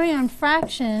our baryon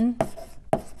fraction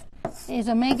is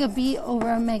omega b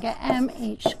over omega m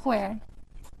h squared.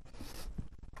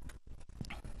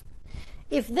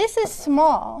 If this is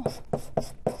small,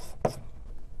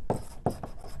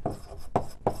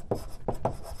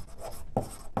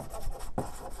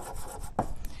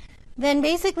 then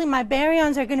basically my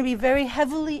baryons are going to be very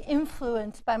heavily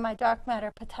influenced by my dark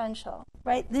matter potential,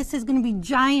 right? This is going to be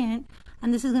giant,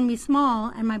 and this is going to be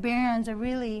small, and my baryons are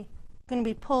really going to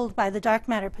be pulled by the dark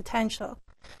matter potential.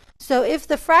 So if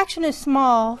the fraction is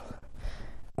small,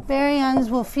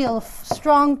 baryons will feel a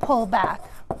strong pull back.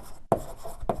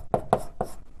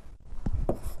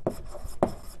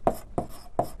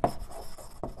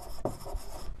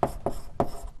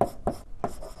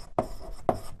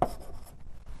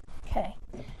 Okay.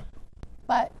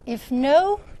 But if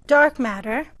no dark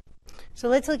matter, so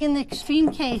let's look in the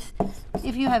extreme case,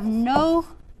 if you have no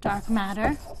dark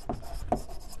matter,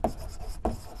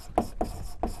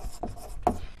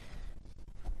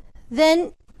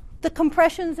 then the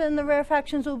compressions and the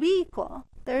rarefactions will be equal.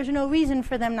 There's no reason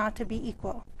for them not to be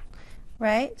equal,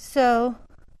 right? So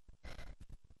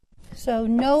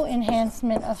no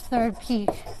enhancement of third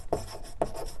peak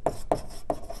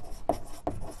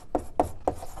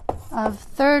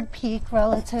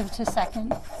relative to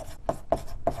second.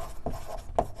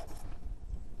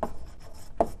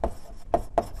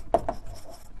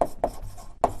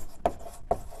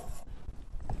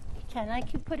 Can I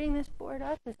keep putting this board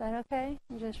up? Is that okay?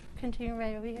 And just continue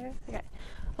right over here? Okay.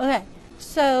 Okay.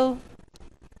 So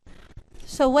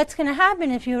what's going to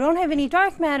happen if you don't have any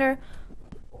dark matter?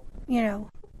 You know,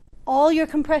 all your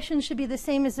compressions should be the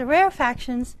same as the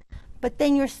rarefactions, but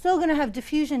then you're still going to have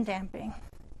diffusion damping.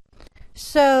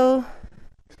 So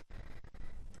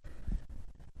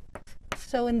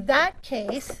in that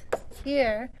case,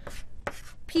 here,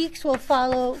 peaks will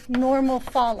follow normal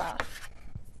fall off.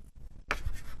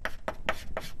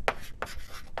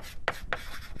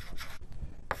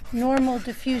 Normal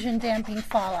diffusion damping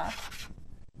fall off.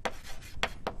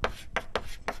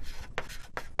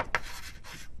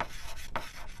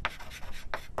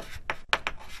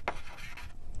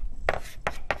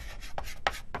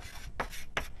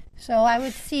 So I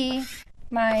would see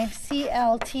my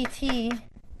CLTT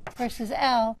versus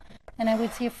L, and I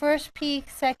would see a first peak,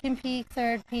 second peak,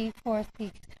 third peak, fourth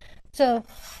peak. So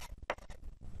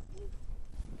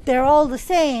they're all the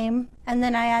same, and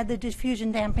then I add the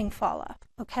diffusion damping fall off,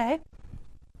 okay?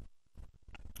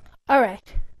 All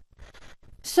right.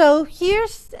 So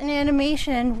here's an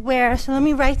animation where, so let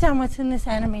me write down what's in this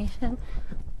animation.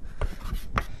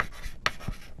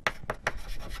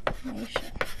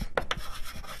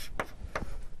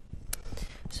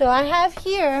 So I have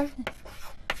here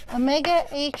omega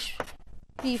h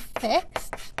be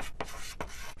fixed,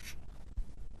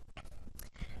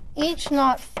 h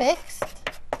not fixed.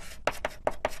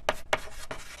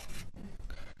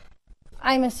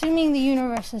 I'm assuming the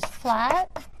universe is flat,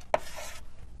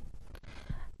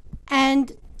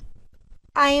 and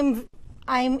I'm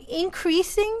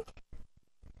increasing.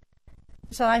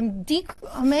 So I'm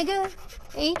omega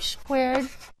h squared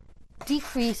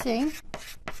decreasing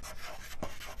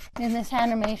in this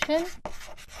animation.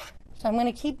 So I'm going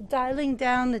to keep dialing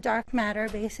down the dark matter,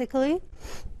 basically.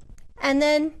 And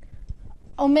then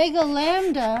omega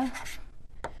lambda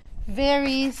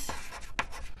varies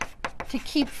to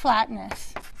keep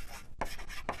flatness.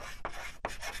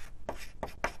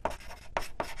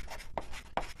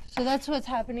 So that's what's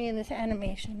happening in this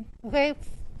animation, okay?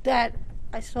 That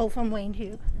I stole from Wayne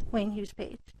Hughes'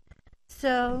 page.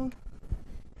 So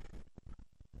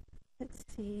let's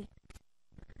see.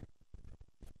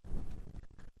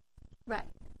 Right.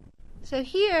 So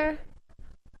here,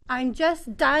 I'm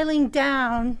just dialing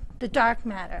down the dark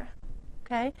matter,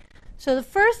 okay? So the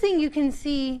first thing you can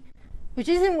see, which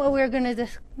isn't what we're going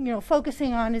to,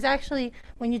 focusing on, is actually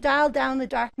when you dial down the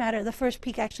dark matter, the first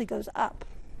peak actually goes up.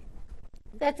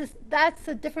 That's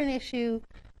a different issue,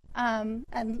 and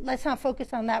let's not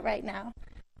focus on that right now.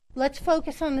 Let's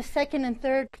focus on the second and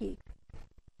third peak.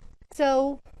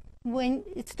 So when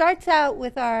it starts out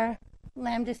with our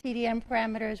lambda CDM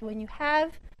parameters, when you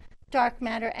have dark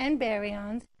matter and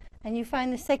baryons, and you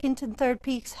find the second and third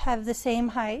peaks have the same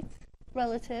height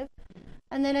relative,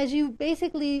 and then as you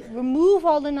basically remove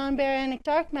all the non-baryonic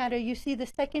dark matter, you see the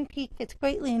second peak gets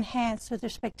greatly enhanced with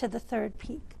respect to the third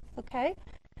peak, okay?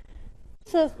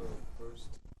 So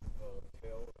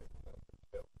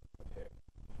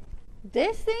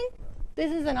this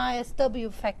is an ISW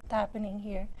effect happening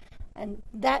here, and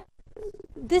that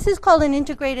this is called an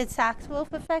integrated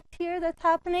Sachs-Wolf effect here that's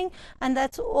happening, and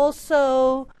that's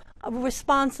also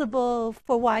responsible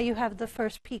for why you have the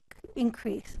first peak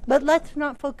increase. But let's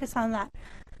not focus on that.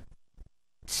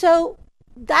 So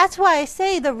that's why I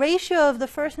say the ratio of the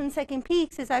first and second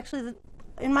peaks is actually,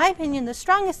 in my opinion, the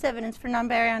strongest evidence for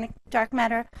non-baryonic dark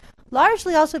matter,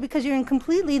 largely also because you're in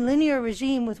completely linear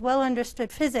regime with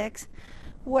well-understood physics,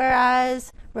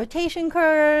 whereas rotation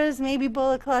curves, maybe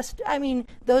bullet cluster, I mean,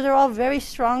 those are all very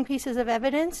strong pieces of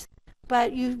evidence,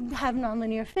 but you have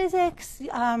nonlinear physics,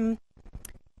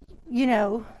 you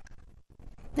know,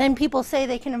 then people say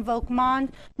they can invoke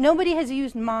Mond. Nobody has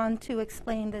used Mond to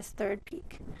explain this third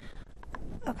peak.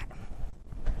 Okay.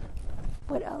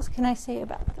 What else can I say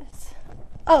about this?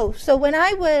 Oh, so when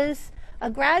I was a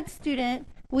grad student,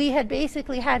 we had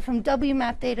basically had from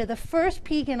WMAP data the first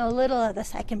peak and a little of the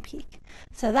second peak.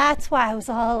 So that's why I was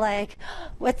all like,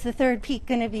 what's the third peak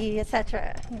going to be,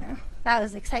 etc. You know, that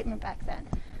was excitement back then.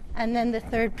 And then the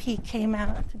third peak came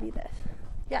out to be this.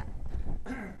 Yeah.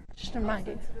 Just to remind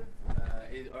you.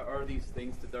 Are these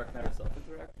things to dark matter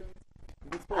self-interaction?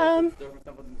 Dark matter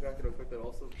self-interaction effect that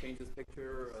also changes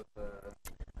picture of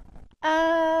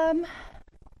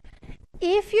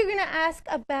if you're going to ask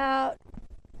about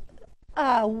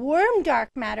worm dark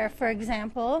matter, for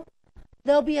example,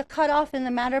 there'll be a cutoff in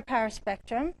the matter power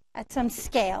spectrum at some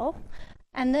scale.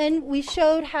 And then we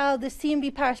showed how the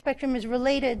CMB power spectrum is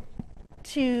related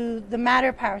to the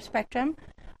matter power spectrum.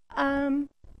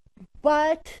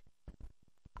 But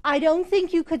I don't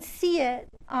think you could see it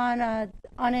on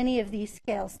any of these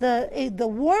scales. The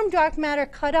warm dark matter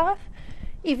cutoff,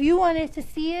 if you wanted to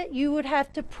see it, you would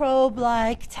have to probe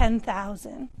like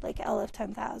 10,000, like L of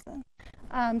 10,000.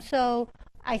 So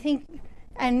I think,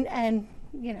 and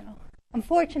you know,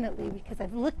 unfortunately, because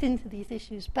I've looked into these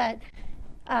issues, but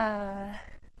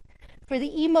for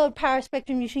the E-mode power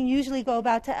spectrum, you should usually go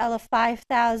about to L of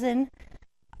 5,000.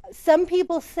 Some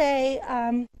people say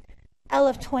L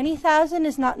of 20,000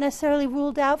 is not necessarily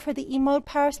ruled out for the E-mode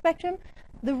power spectrum.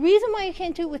 The reason why you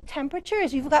can't do it with temperature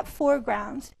is you've got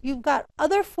foregrounds. You've got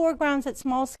other foregrounds at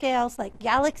small scales like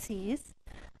galaxies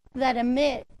that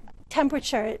emit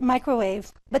temperature,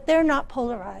 microwave, but they're not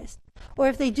polarized. Or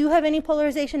if they do have any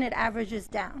polarization, it averages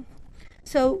down.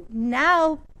 So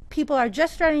now people are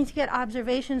just starting to get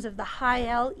observations of the high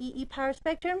L EE power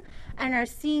spectrum and are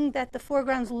seeing that the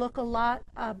foregrounds look a lot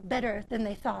better than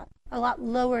they thought, a lot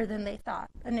lower than they thought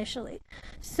initially.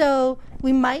 So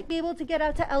we might be able to get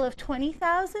out to L of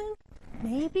 20,000,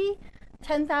 maybe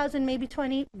 10,000, maybe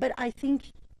 20, but I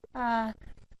think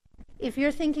if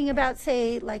you're thinking about,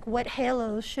 say, like what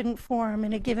halos shouldn't form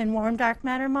in a given warm dark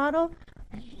matter model,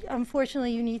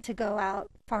 unfortunately you need to go out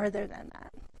farther than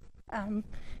that.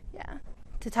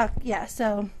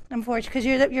 So unfortunately,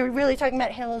 because you're really talking about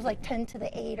halos like 10 to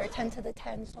the 8 or 10 to the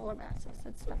 10 solar masses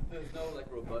and stuff. There's no like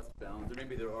robust bounds, or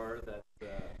maybe there are that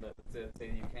say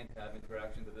you can't have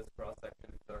interactions of this cross section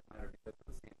of dark matter because of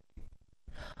the same.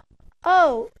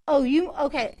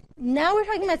 Okay. Now we're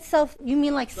talking about you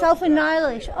mean like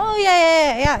self-annihilation. Oh,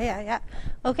 yeah.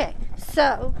 Okay,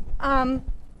 so,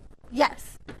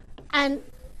 yes. And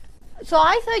so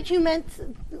I thought you meant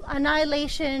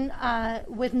annihilation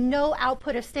with no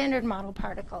output of standard model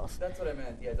particles. That's what I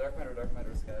meant, yeah, dark matter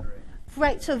scattering.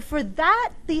 Right, so for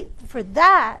that,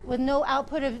 with no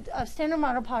output of standard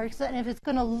model particles, and if it's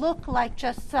going to look like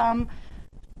just some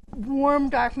warm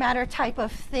dark matter type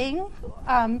of thing,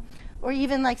 or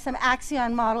even like some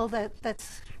axion model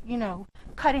that's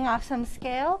cutting off some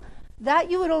scale, that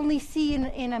you would only see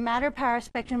in a matter power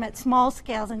spectrum at small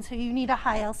scales, and so you need a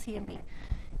high LCMB.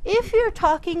 If you're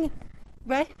talking,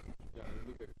 right?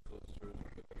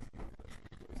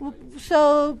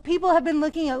 So people have been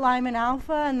looking at Lyman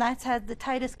alpha, and that's had the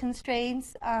tightest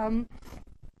constraints.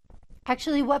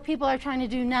 Actually, what people are trying to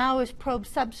do now is probe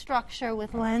substructure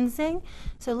with lensing,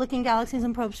 so looking galaxies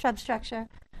and probe substructure.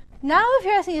 Now, if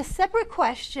you're asking a separate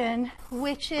question,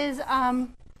 which is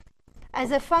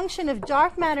as a function of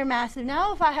dark matter massive,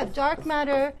 now if I have dark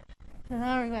matter,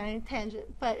 now we're going on a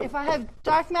tangent, but if I have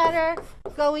dark matter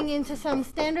going into some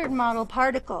standard model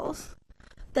particles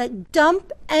that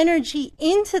dump energy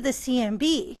into the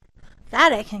CMB,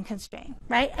 that I can constrain,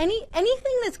 right?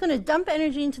 Anything that's going to dump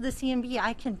energy into the CMB,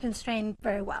 I can constrain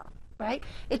very well, right?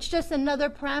 It's just another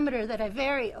parameter that I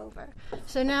vary over.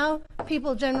 So now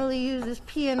people generally use this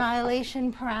P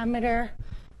annihilation parameter,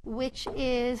 which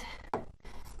is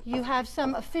you have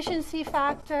some efficiency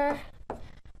factor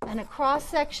and a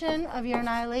cross-section of your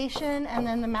annihilation, and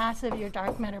then the mass of your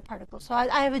dark matter particles. So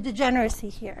I have a degeneracy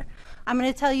here. I'm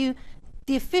going to tell you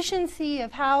the efficiency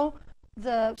of how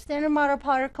the standard model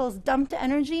particles dumped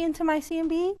energy into my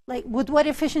CMB, like with what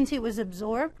efficiency it was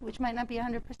absorbed, which might not be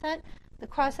 100%, the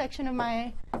cross-section of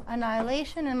my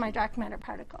annihilation and my dark matter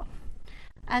particle.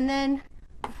 And then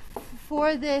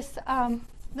for this,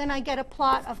 then I get a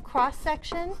plot of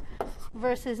cross-section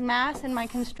versus mass, and my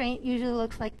constraint usually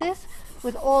looks like this,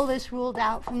 with all this ruled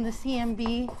out from the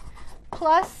CMB,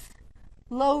 plus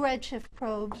low redshift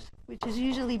probes, which is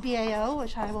usually BAO,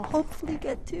 which I will hopefully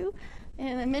get to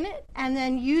in a minute. And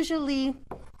then usually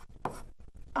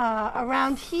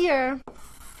around here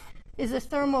is a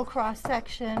thermal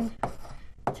cross-section,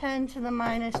 10 to the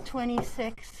minus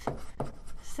 26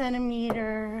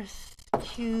 centimeters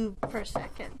cubed per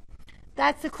second.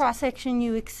 That's the cross-section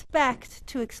you expect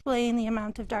to explain the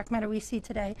amount of dark matter we see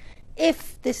today,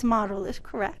 if this model is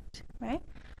correct, right?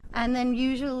 And then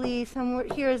usually somewhere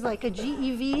here is like a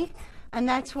GeV, and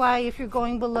that's why if you're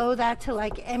going below that to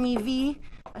like MEV,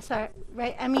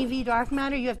 MEV dark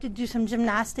matter, you have to do some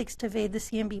gymnastics to evade the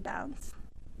CMB bounds.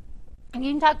 And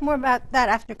you can talk more about that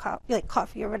after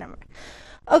coffee or whatever.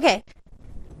 Okay,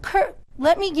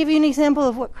 let me give you an example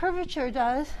of what curvature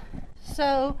does.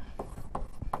 So,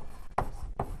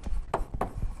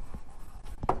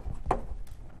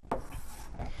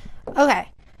 okay,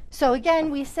 so again,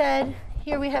 we said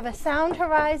here we have a sound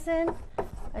horizon,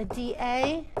 a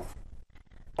dA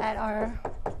at our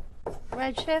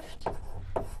redshift,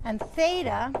 and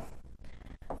theta.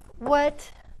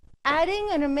 What adding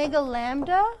an omega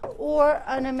lambda or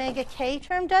an omega k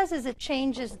term does is it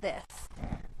changes this,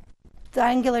 the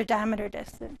angular diameter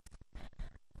distance.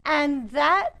 And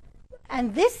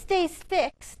this stays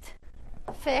fixed.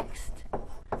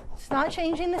 It's not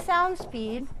changing the sound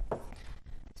speed.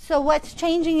 So what's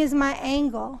changing is my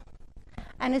angle.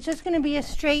 And it's just going to be a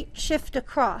straight shift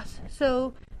across.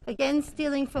 So again,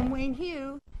 stealing from Wayne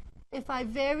Hugh, if I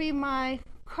vary my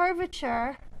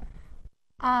curvature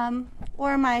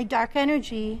or my dark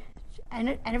energy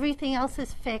and everything else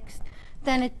is fixed,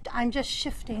 then I'm just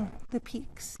shifting the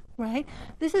peaks, right?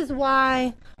 This is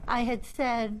why I had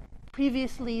said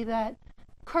previously that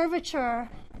curvature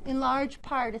in large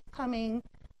part is coming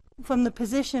from the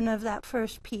position of that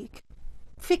first peak,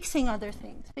 fixing other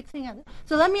things,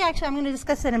 So let me I'm going to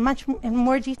discuss it in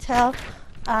more detail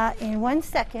in 1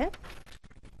 second.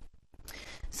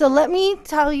 So let me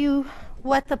tell you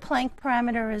what the Planck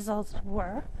parameter results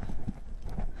were.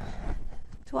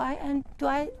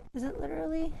 Is it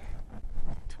literally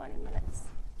 20 minutes?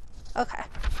 Okay.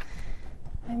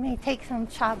 I may take some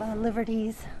Chaba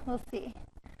liberties. We'll see.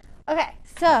 Okay,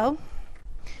 so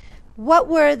what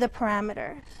were the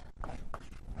parameters?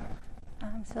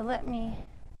 So let me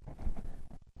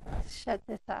shut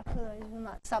this off, otherwise I will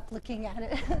not stop looking at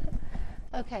it.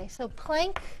 Okay, so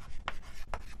Planck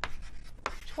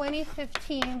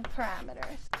 2015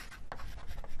 parameters.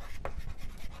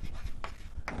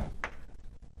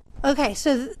 Okay,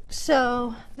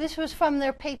 so this was from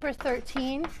their paper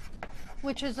 13,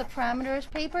 which is the parameters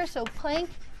paper. So Planck,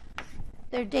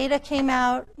 their data came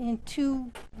out in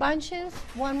 2 bunches.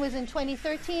 One was in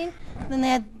 2013, then they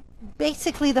had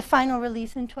basically the final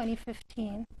release in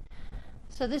 2015.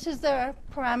 So this is their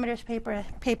parameters paper,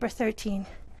 paper 13.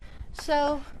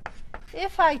 So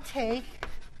if I take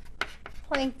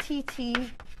Planck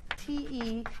TT,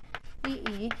 TE,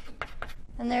 EE,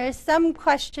 and there is some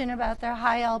question about their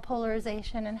high L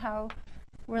polarization and how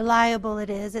reliable it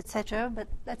is, etc., but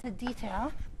that's a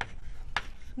detail.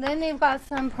 Then they've got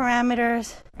some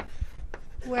parameters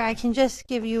where I can just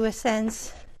give you a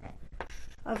sense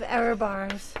of error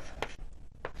bars.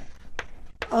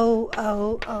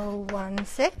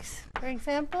 00016, for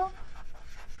example.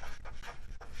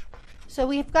 So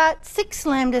we've got 6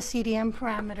 lambda CDM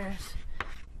parameters.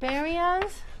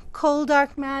 Baryons, cold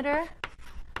dark matter.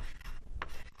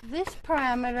 This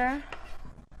parameter,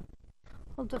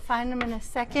 we'll define them in a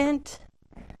second.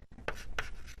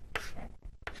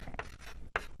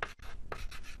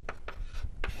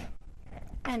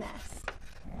 NS.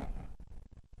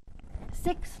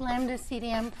 6 lambda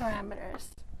CDM parameters.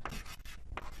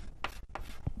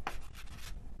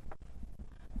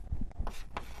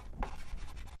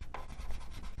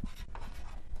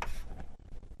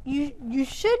 You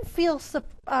should feel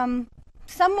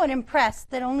somewhat impressed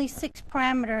that only 6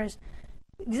 parameters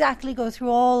exactly go through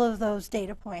all of those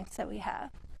data points that we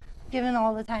have, given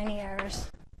all the tiny errors.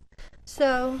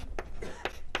 So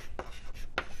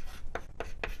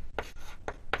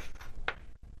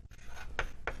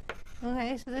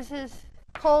okay, so this is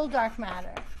cold dark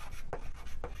matter.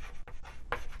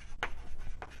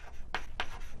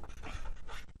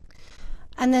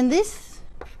 And then this,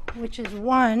 which is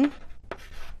 1,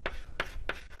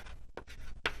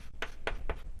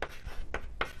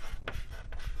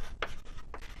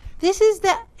 this is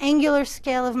the angular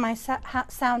scale of my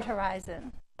sound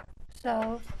horizon.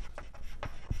 So,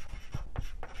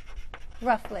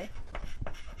 roughly.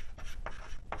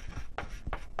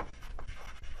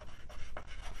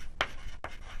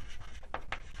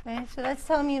 Okay, so that's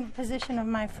telling me the position of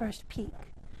my first peak.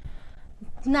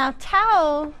 Now,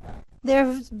 tau,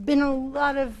 there's been a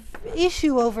lot of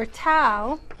issue over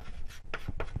tau.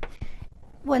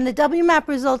 When the WMAP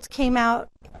results came out,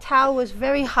 tau was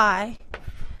very high.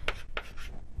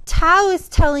 Tau is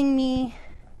telling me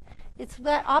it's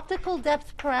that optical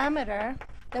depth parameter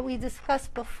that we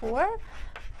discussed before,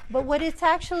 but what it's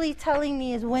actually telling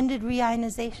me is when did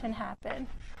reionization happen?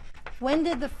 When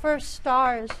did the first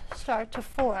stars start to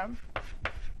form?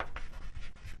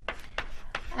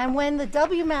 And when the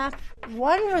WMAP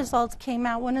 1 results came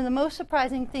out, one of the most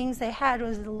surprising things they had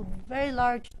was a very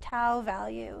large tau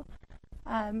value.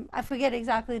 I forget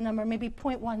exactly the number, maybe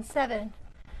 0.17.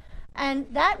 And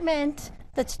that meant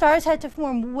that stars had to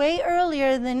form way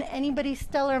earlier than anybody's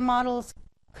stellar models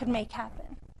could make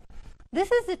happen.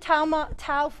 This is the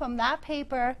tau from that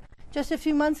paper. Just a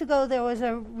few months ago, there was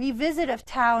a revisit of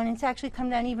tau, and it's actually come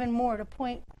down even more to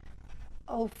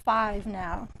 0.05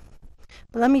 now.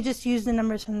 But let me just use the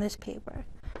numbers from this paper.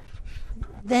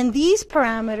 Then these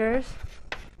parameters,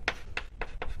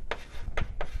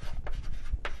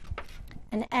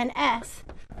 and NS,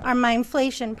 are my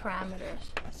inflation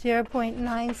parameters,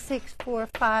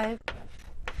 0.9645.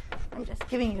 I'm just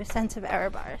giving you a sense of error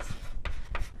bars.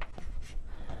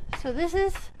 So this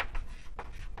is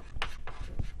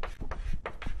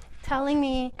telling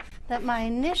me that my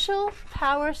initial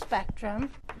power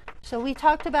spectrum, so we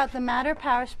talked about the matter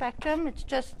power spectrum, it's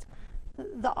just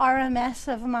the RMS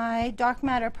of my dark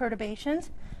matter perturbations,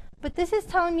 but this is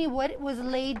telling me what was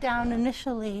laid down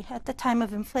initially at the time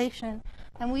of inflation.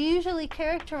 And we usually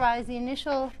characterize the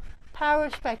initial power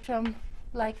spectrum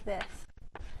like this,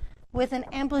 with an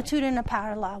amplitude and a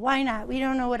power law. Why not? We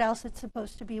don't know what else it's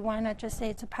supposed to be. Why not just say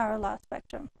it's a power law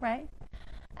spectrum, right?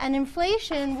 And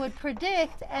inflation would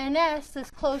predict NS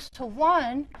is close to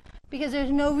 1 because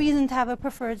there's no reason to have a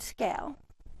preferred scale,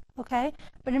 okay?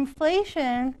 But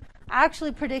inflation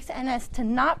actually predicts NS to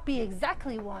not be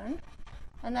exactly 1,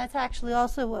 and that's actually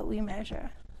also what we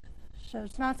measure. So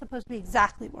it's not supposed to be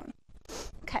exactly 1.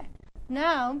 Okay,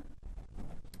 now,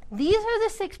 these are the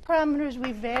 6 parameters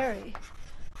we vary.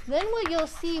 Then what you'll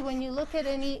see when you look at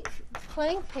any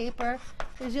Planck paper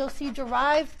is you'll see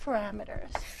derived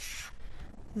parameters.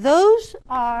 Those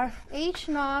are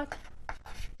H0,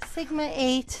 sigma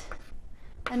 8,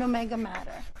 and omega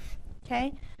matter.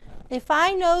 Okay? If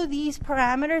I know these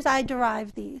parameters, I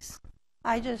derive these.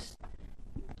 I just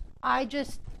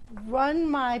run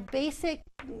my basic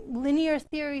linear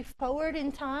theory forward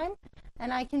in time,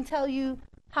 and I can tell you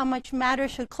how much matter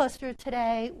should cluster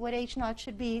today, what H0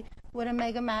 should be, what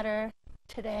omega matter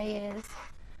today is,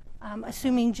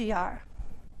 assuming GR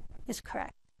is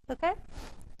correct. Okay?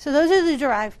 So those are the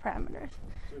derived parameters.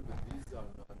 Sure, but these are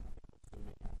not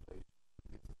assuming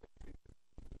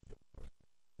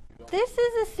This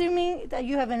is assuming that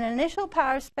you have an initial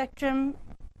power spectrum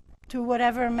through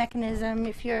whatever mechanism.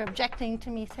 If you're objecting to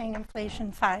me saying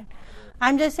inflation, fine.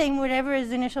 I'm just saying whatever is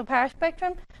the initial power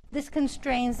spectrum, this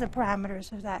constrains the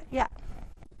parameters of that. Yeah?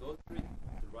 Those 3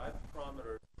 derived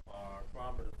parameters are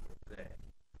parameters for today.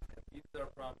 And these are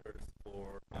parameters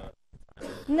for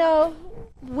No.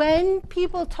 When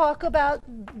people talk about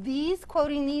these,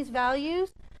 quoting these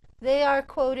values, they are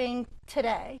quoting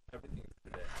today. everything is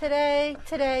today.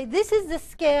 Today. This is the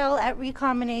scale at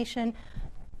recombination.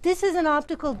 This is an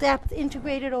optical depth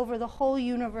integrated over the whole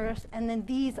universe, and then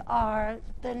these are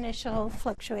the initial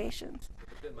fluctuations.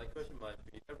 But then my question might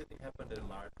be, everything happened in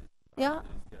large Yeah.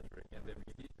 scattering, and then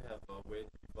we need to have a way to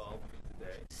evolve to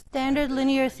today. Standard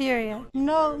linear theory.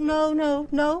 No.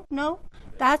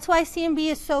 That's why CMB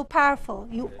is so powerful.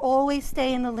 You always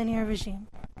stay in the linear regime.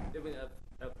 Even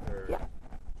after Yeah.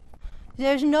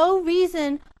 There's no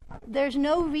reason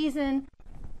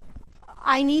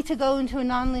I need to go into a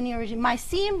nonlinear regime. My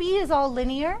CMB is all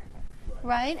linear,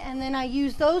 right? And then I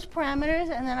use those parameters,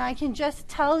 and then I can just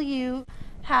tell you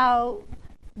how,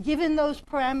 given those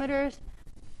parameters,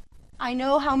 I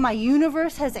know how my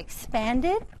universe has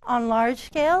expanded on large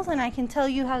scales, and I can tell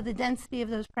you how the density of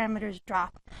those parameters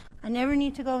drop. I never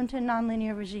need to go into a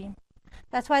nonlinear regime.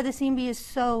 That's why the CMB is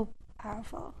so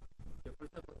powerful. Yeah, for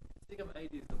example, sigma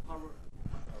 8 is the power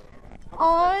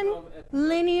On spectrum at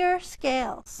linear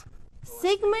scales.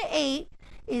 Sigma 8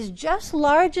 is just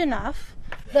large enough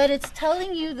that it's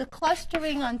telling you the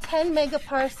clustering on 10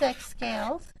 megaparsec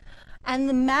scales, and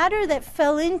the matter that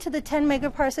fell into the 10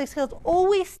 megaparsec scales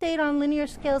always stayed on linear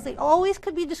scales. They always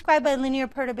could be described by linear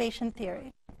perturbation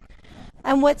theory.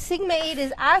 And what sigma 8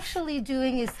 is actually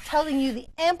doing is telling you the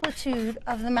amplitude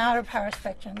of the matter power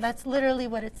spectrum. That's literally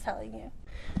what it's telling you.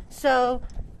 So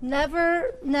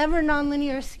never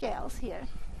nonlinear scales here.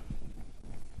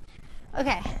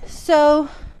 Okay, so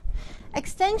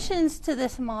extensions to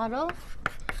this model.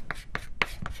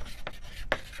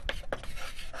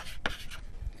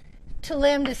 To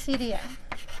lambda CDM.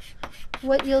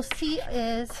 What you'll see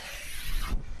is,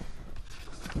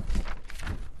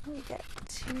 let me get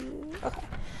to, okay.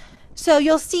 So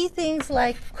you'll see things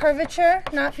like curvature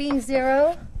not being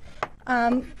 0,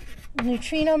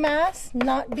 neutrino mass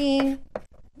not the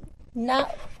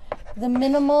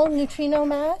minimal neutrino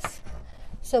mass.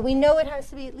 So we know it has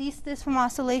to be at least this from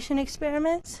oscillation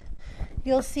experiments.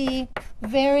 You'll see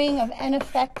varying of n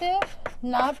effective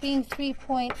not being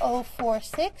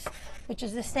 3.046, which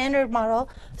is the standard model.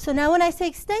 So now when I say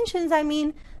extensions, I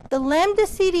mean the lambda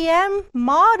CDM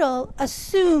model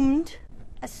assumed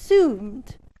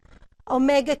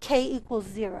omega k equals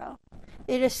 0.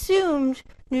 It assumed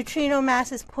neutrino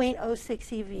mass is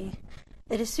 0.06 eV.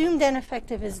 It assumed n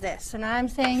effective is this. So now I'm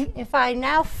saying if I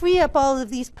now free up all of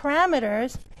these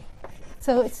parameters,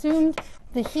 so it assumed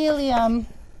the helium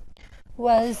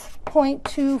was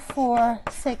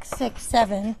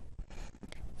 0.24667.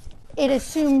 It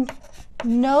assumed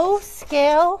no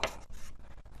scale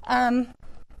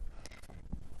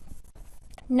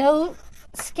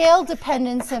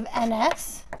dependence of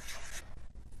ns,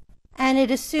 and it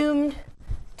assumed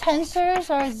tensors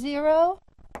are 0,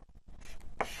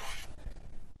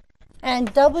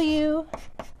 and W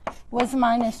was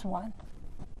 -1.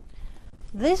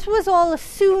 This was all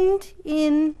assumed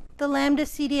in the lambda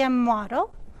CDM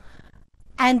model.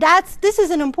 And this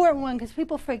is an important one because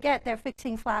people forget they're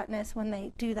fixing flatness when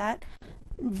they do that.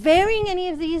 Varying any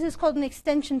of these is called an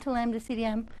extension to lambda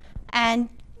CDM. And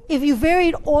if you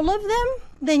varied all of them,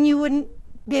 then you wouldn't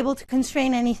be able to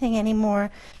constrain anything anymore.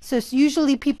 So it's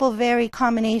usually people vary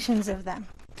combinations of them.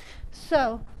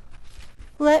 So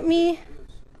let me...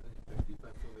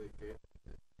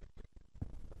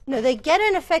 No, they get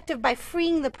an effective by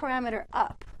freeing the parameter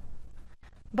up.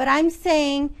 But I'm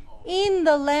saying in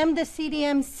the lambda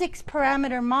CDM 6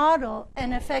 parameter model,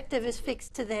 an effective is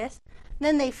fixed to this.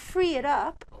 Then they free it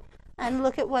up and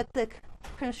look at what the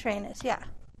constraint is. Yeah.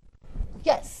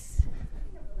 Yes.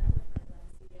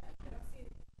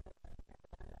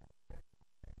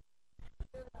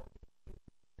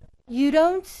 You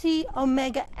don't see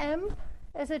omega m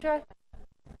as a derived?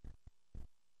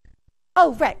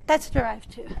 Oh, right. That's derived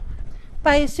too.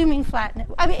 By assuming flatness.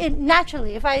 I mean,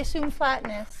 naturally, if I assume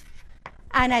flatness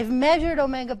and I've measured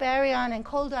omega baryon and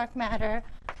cold dark matter,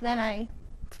 then I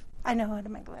know how to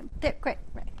make them. There, great,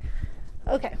 right.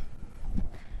 Okay.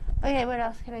 Okay, what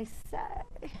else can I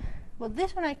say? Well,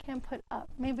 this one I can't put up.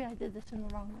 Maybe I did this in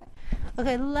the wrong way.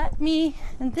 Okay,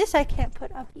 and this I can't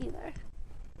put up either.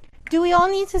 Do we all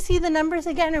need to see the numbers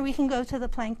again, or we can go to the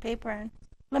Planck paper and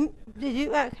okay,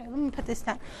 let me put this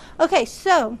down. Okay,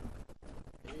 so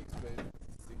Can you explain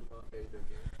sigma 8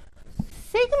 again?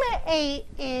 sigma 8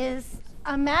 is,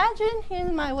 imagine,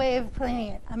 here's my way of putting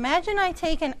it. Imagine I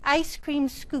take an ice cream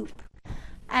scoop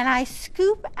and I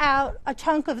scoop out a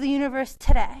chunk of the universe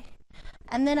today.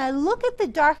 And then I look at the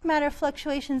dark matter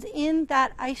fluctuations in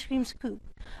that ice cream scoop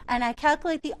and I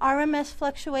calculate the RMS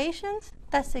fluctuations.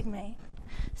 That's sigma 8.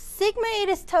 Sigma 8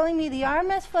 is telling me the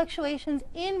RMS fluctuations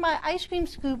in my ice cream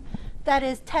scoop that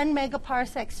is 10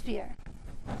 megaparsec sphere.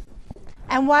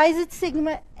 And why is it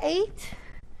sigma 8?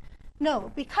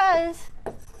 No, because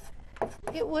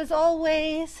it was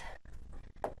always,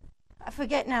 I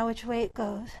forget now which way it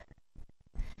goes.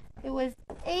 It was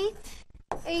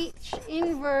 8H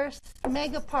inverse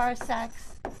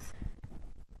megaparsecs,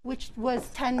 which was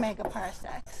 10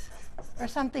 megaparsecs, or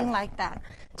something like that.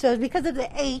 So because of the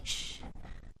H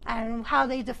and how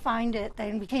they defined it,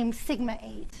 then it became sigma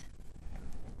 8.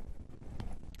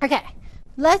 Okay,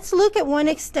 let's look at one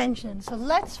extension. So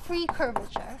let's free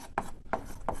curvature.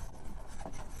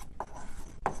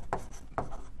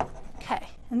 Okay,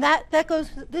 and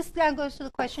this now goes to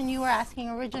the question you were asking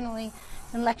originally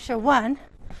in lecture 1.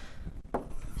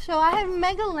 So I have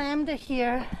mega lambda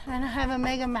here, and I have a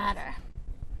mega matter.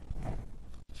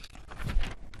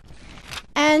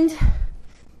 And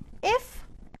if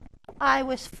I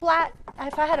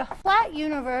had a flat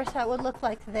universe that would look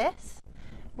like this,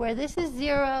 where this is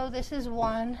 0, this is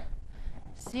 1,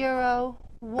 0,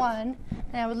 1,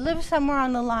 and I would live somewhere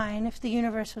on the line if the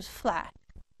universe was flat.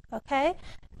 Okay?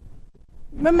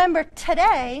 Remember,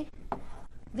 today,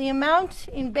 the amount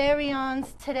in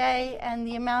baryons today and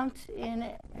the amount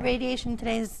in radiation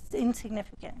today is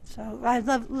insignificant. So I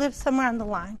live somewhere on the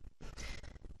line.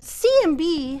 C and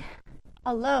B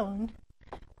alone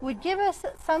would give us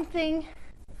something,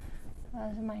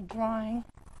 my drawing,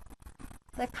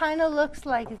 that kind of looks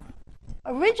like,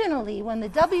 originally when the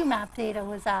WMAP data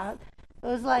was out, it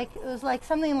was like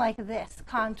something like this,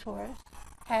 contours,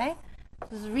 okay?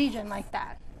 This is a region like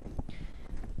that.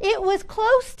 It was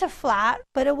close to flat,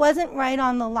 but it wasn't right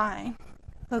on the line,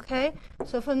 okay?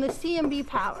 So from the CMB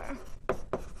power.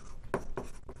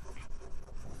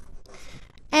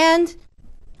 And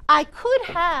I could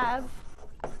have,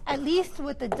 at least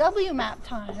with the WMAP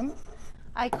time,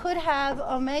 I could have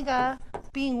omega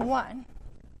being 1.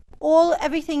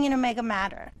 Everything in omega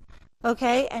matter,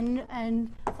 okay?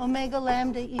 And omega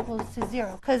lambda equals to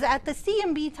 0. Because at the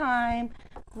CMB time,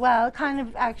 well, it kind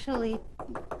of actually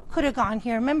could have gone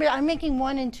here. Remember, I'm making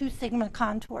 1 and 2 sigma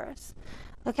contours,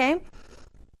 okay?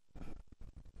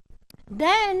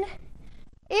 Then,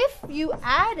 if you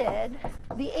added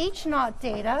the H0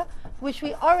 data, which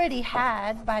we already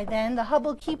had by then, the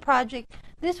Hubble Key Project,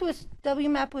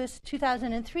 WMAP was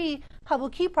 2003, Hubble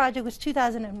Key Project was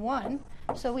 2001.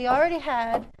 So we already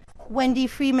had Wendy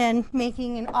Freeman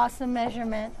making an awesome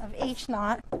measurement of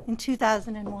H0 in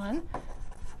 2001.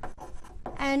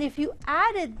 And if you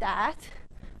added that,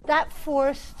 that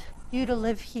forced you to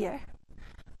live here.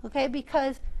 Okay,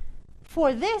 because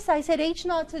for this, I said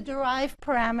H0 is a derived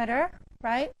parameter,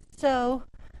 right? So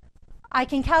I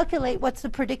can calculate what's the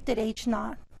predicted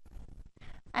H0.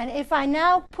 And if I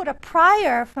now put a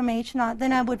prior from H0,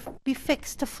 then I would be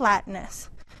fixed to flatness.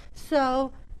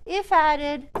 So if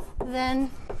added, then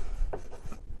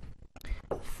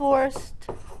forced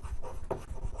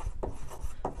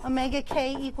omega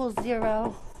k equals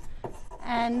 0,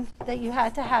 and that you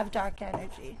had to have dark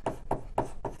energy.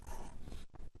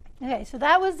 Okay, so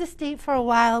that was the state for a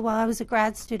while I was a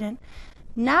grad student.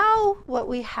 Now what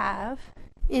we have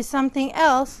is something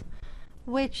else,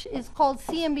 which is called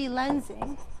CMB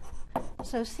lensing.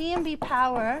 So CMB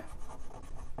power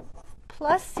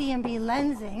plus CMB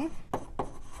lensing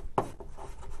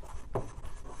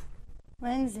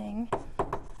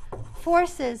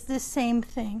forces this same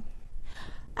thing.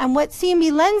 And what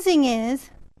CMB lensing is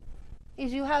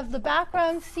you have the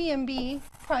background CMB,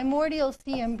 primordial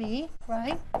CMB,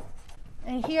 right?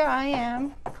 And here I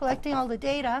am collecting all the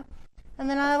data, and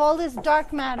then I have all this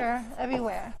dark matter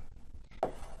everywhere.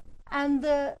 And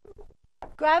the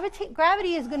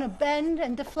gravity is going to bend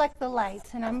and deflect the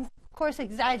lights, and I'm, of course,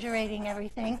 exaggerating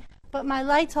everything, but my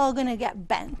light's all going to get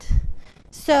bent.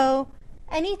 So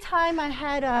anytime I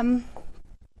had,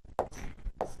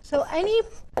 so any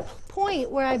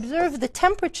point where I observed the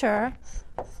temperature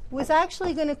was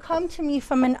actually going to come to me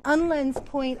from an unlensed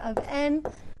point of n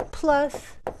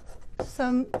plus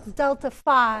some delta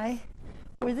phi,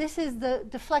 where this is the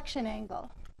deflection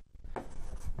angle.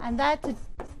 And that's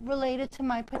related to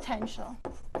my potential.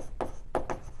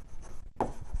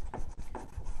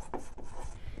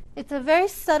 It's a very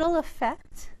subtle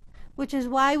effect, which is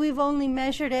why we've only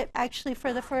measured it actually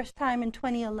for the first time in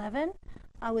 2011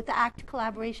 with the ACT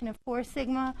collaboration of 4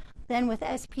 sigma, then with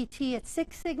SPT at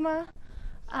 6 sigma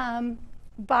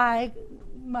by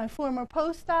my former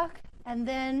postdoc, and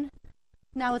then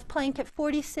now with Planck at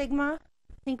 40 sigma.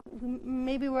 I think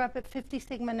maybe we're up at 50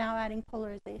 sigma now, adding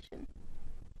polarization.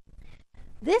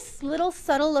 This little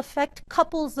subtle effect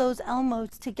couples those L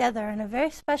modes together in a very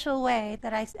special way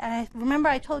that I remember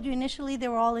I told you initially they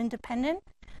were all independent.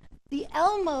 The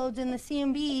L modes in the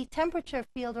CMB temperature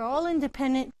field are all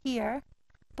independent here,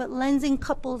 but lensing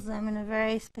couples them in a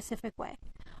very specific way.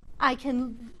 I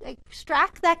can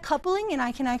extract that coupling, and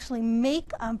I can actually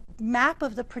make a map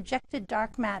of the projected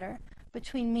dark matter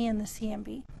between me and the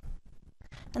CMB.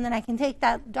 And then I can take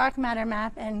that dark matter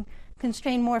map and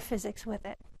constrain more physics with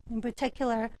it, in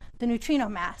particular the neutrino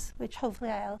mass, which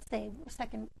hopefully I'll say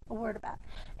a word about.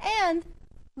 And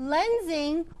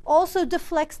lensing also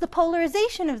deflects the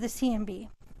polarization of the CMB.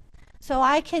 So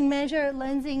I can measure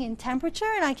lensing in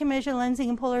temperature, and I can measure lensing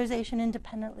and polarization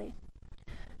independently.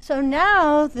 So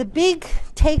now the big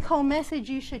take-home message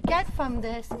you should get from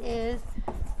this is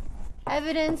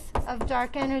evidence of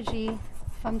dark energy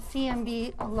from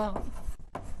CMB alone.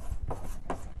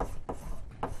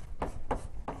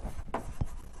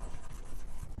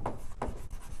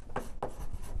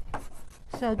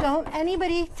 So don't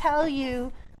anybody tell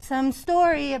you some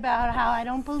story about how I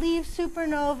don't believe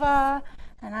supernova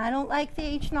and I don't like the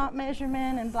H0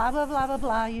 measurement and blah, blah, blah, blah,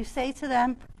 blah. You say to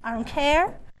them, I don't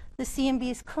care. The CMB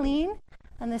is clean,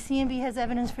 and the CMB has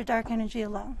evidence for dark energy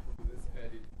alone.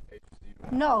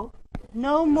 No.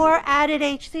 No more added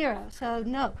H0. So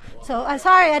no. So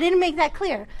sorry, I didn't make that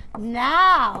clear.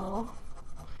 Now,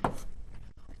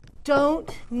 don't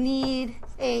need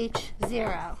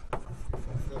H0.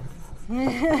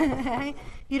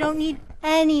 You don't need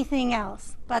anything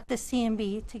else but the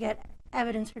CMB to get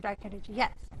evidence for dark energy.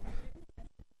 Yes?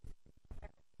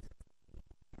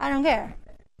 I don't care.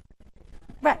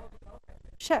 Right.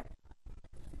 Sure.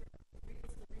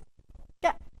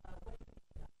 Yeah.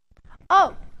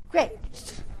 Oh, great.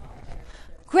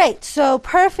 Great. So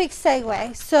perfect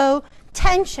segue. So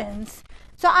tensions.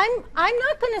 So I'm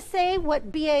not going to say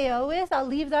what BAO is. I'll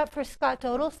leave that for Scott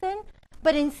Dodelson.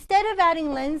 But instead of adding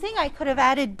lensing, I could have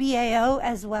added BAO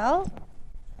as well.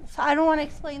 So I don't want to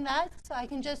explain that. So I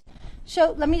can just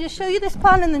let me just show you this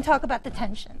plot and then talk about the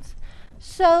tensions.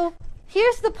 So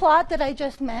here's the plot that I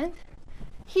just meant.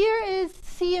 Here is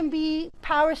CMB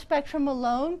power spectrum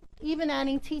alone, even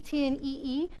adding TT and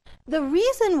EE. The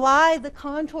reason why the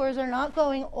contours are not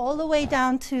going all the way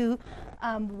down to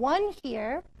 1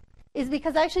 here is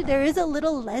because actually there is a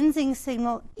little lensing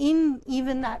signal in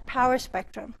even that power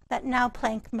spectrum that now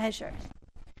Planck measures.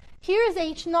 Here is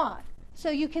H naught. So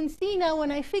you can see now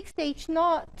when I fixed H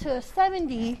naught to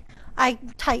 70, I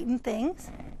tighten things.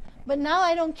 But now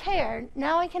I don't care.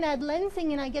 Now I can add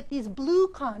lensing and I get these blue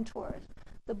contours.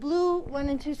 The blue 1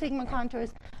 and 2 sigma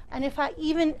contours. And if I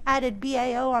even added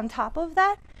BAO on top of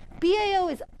that, BAO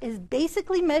is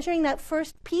basically measuring that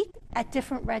first peak at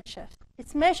different redshifts.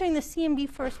 It's measuring the CMB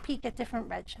first peak at different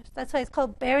redshifts. That's why it's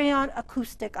called baryon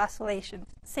acoustic oscillations.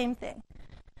 Same thing.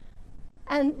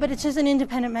 But it's just an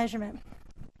independent measurement.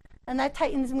 And that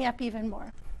tightens me up even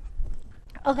more.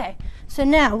 Okay, so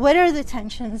now what are the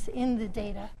tensions in the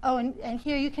data? Oh, and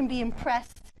here you can be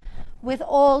impressed with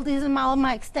all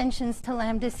my extensions to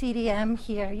lambda CDM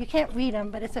here. You can't read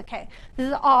them, but it's okay. This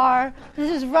is R,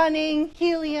 this is running,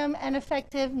 helium, and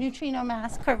effective neutrino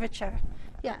mass curvature.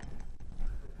 Yeah.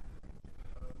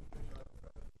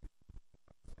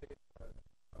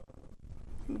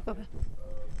 Go back.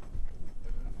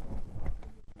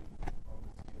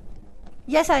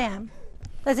 Yes, I am.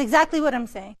 That's exactly what I'm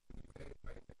saying.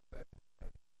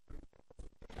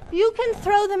 You can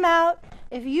throw them out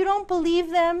if you don't believe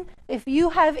them, if you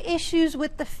have issues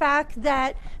with the fact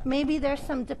that maybe there's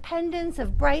some dependence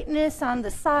of brightness on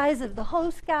the size of the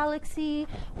host galaxy,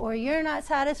 or you're not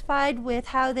satisfied with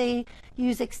how they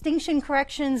use extinction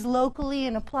corrections locally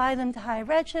and apply them to high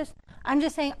redshifts. I'm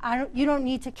just saying you don't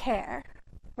need to care,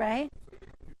 right?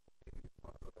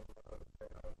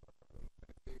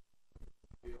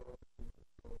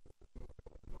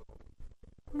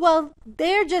 Well,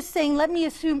 they're just saying, let me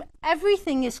assume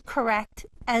everything is correct,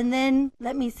 and then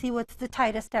let me see what's the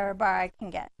tightest error bar I can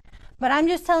get. But I'm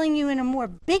just telling you in a more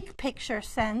big picture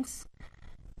sense,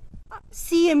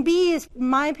 CMB is, in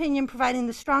my opinion, providing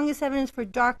the strongest evidence for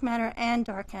dark matter and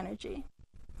dark energy.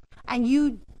 And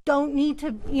you don't need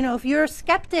to, if you're a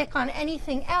skeptic on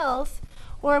anything else,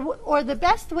 or the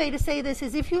best way to say this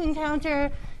is if you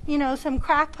encounter, some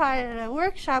crackpot at a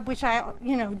workshop, which I,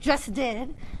 just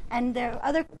did, and there are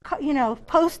other,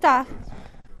 postdocs,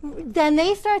 then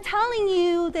they start telling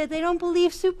you that they don't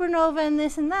believe supernova and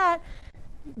this and that.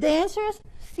 The answer is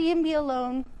CMB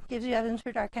alone gives you evidence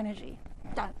for dark energy.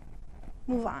 Done.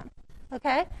 Move on.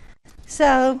 Okay?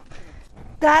 So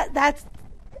that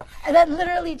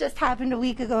literally just happened a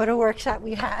week ago at a workshop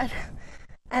we had.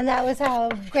 And that was how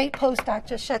a great postdoc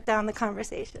just shut down the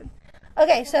conversation.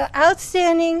 Okay, so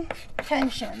outstanding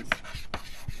tensions.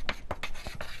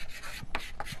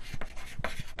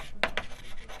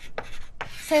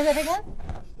 Say that again?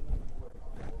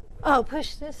 Oh,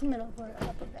 push this middle word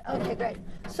up a bit. Okay, great.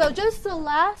 So just the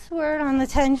last word on the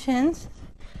tensions.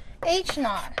 H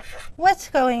naught. What's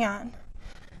going on?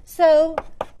 So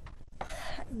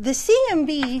the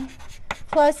CMB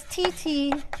plus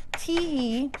TT,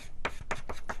 TE,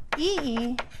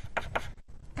 EE,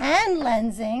 and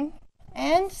lensing,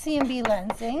 and CMB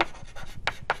lensing.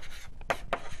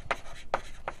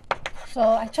 So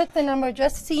I took the number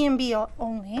just CMB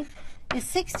only, is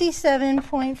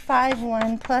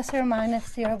 67.51 plus or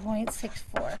minus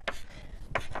 0.64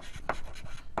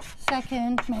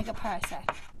 second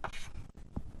megaparsec.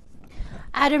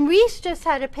 Adam Rees just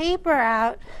had a paper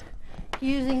out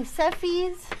using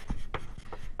Cepheids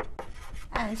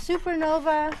and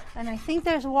supernova, and I think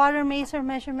there's water maser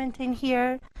measurement in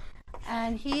here,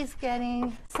 and he's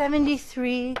getting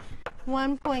 73,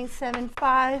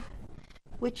 1.75,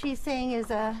 which he's saying is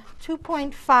a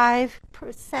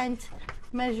 2.5%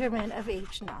 measurement of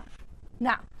H naught.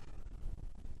 Now,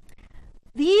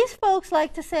 these folks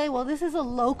like to say, well, this is a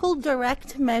local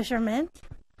direct measurement.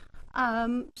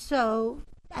 And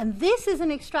this is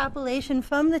an extrapolation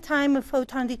from the time of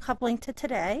photon decoupling to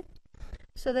today.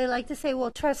 So they like to say,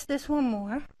 well, trust this one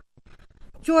more.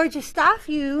 George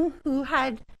Estafew, who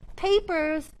had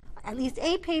papers, at least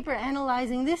a paper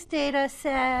analyzing this data,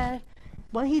 said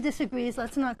well, he disagrees.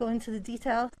 Let's not go into the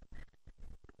details.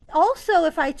 Also,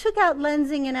 if I took out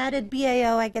lensing and added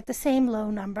BAO, I get the same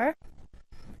low number.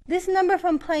 This number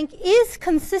from Planck is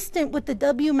consistent with the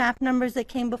WMAP numbers that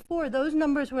came before. Those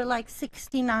numbers were like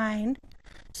 69.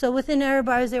 So within error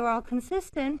bars, they were all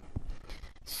consistent.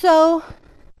 So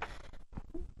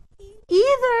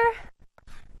either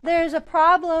there's a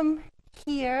problem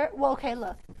here. Well, okay,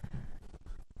 look.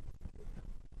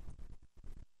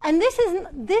 And this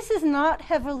is not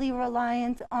heavily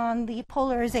reliant on the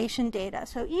polarization data.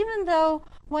 So even though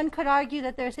one could argue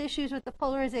that there's issues with the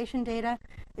polarization data,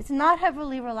 it's not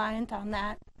heavily reliant on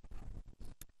that.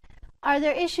 Are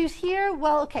there issues here?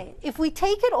 Well, okay, if we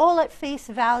take it all at face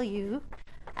value,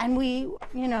 and we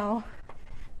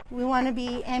want to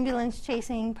be ambulance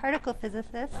chasing particle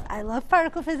physicists. I love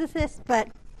particle physicists, but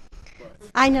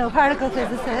I know particle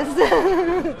physicists.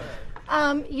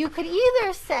 You could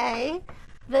either say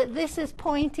that this is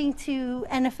pointing to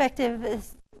an effective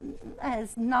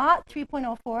as not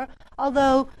 3.04,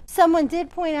 although someone did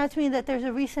point out to me that there's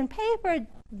a recent paper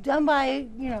done by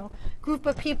group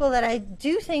of people that I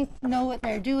do think know what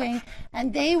they're doing,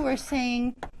 and they were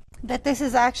saying that this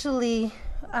is actually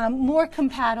more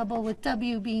compatible with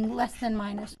W being less than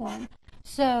 -1.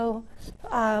 So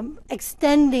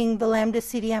extending the lambda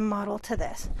CDM model to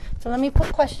this. So let me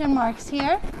put question marks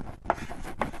here.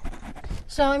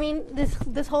 So I mean,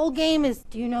 this whole game is,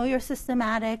 do you know your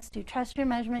systematics? Do you trust your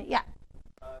measurement? Yeah.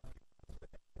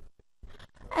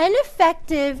 N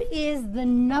effective is the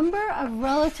number of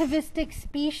relativistic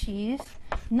species,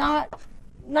 not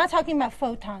talking about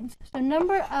photons. So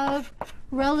number of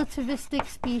relativistic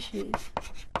species.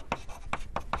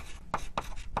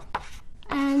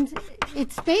 And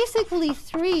it's basically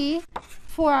 3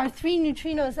 for our 3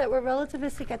 neutrinos that were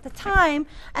relativistic at the time.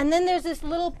 And then there's this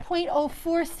little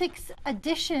 0.046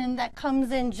 addition that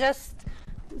comes in just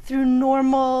through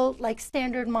normal, like,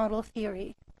 standard model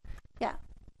theory. Yeah.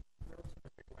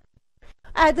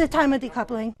 At the time of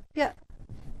decoupling. Yeah.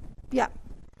 Yeah.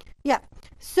 Yeah.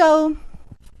 So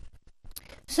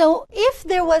if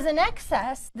there was an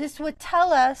excess, this would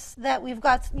tell us that we've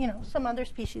got, some other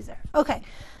species there. Okay.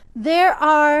 There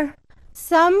are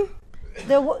some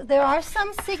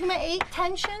sigma 8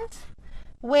 tensions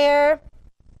where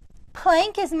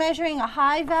Planck is measuring a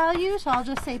high value, so I'll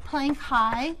just say Planck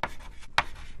high.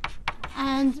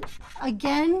 And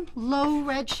again, low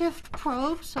redshift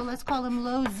probes, so let's call them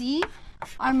low Z,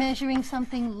 are measuring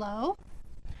something low.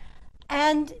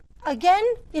 And again,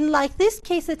 in like this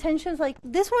case, the tensions, like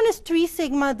this one is 3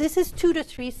 sigma, this is 2 to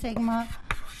 3 sigma.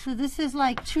 So this is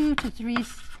like 2 to 3,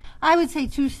 I would say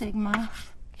 2 sigma,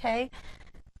 okay?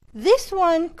 This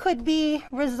one could be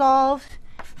resolved.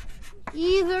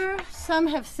 Either some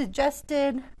have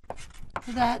suggested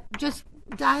that just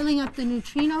dialing up the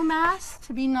neutrino mass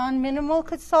to be non-minimal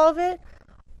could solve it.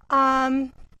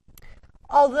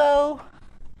 Although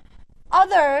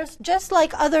others, just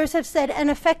like others have said, N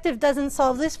effective doesn't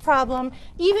solve this problem.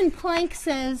 Even Planck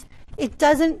says it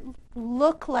doesn't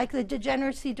look like the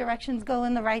degeneracy directions go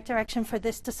in the right direction for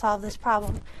this to solve this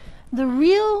problem. The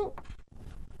real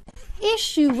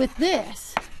issue with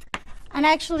this, and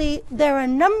actually there are a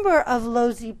number of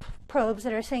low Z probes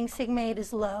that are saying sigma 8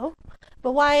 is low,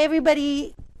 but why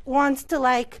everybody wants to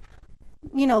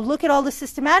look at all the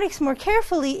systematics more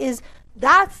carefully is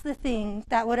that's the thing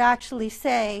that would actually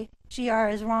say GR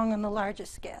is wrong on the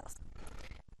largest scales.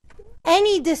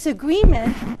 Any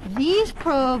disagreement, these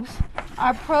probes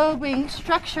are probing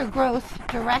structure growth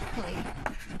directly.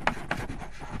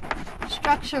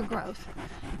 Structure growth.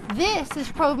 This is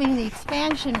probing the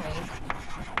expansion rate.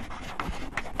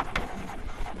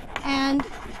 And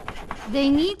they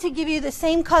need to give you the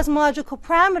same cosmological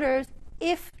parameters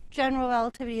if general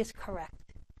relativity is correct.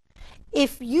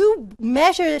 If you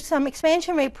measure some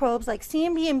expansion rate probes like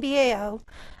CMB and BAO,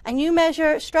 and you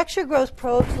measure structure growth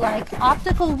probes like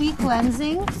optical weak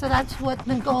lensing, so that's what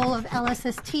the goal of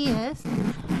LSST is,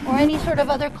 or any sort of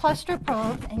other cluster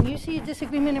probe, and you see a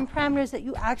disagreement in parameters that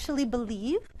you actually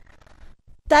believe,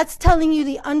 that's telling you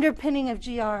the underpinning of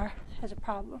GR has a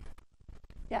problem.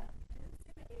 Yeah.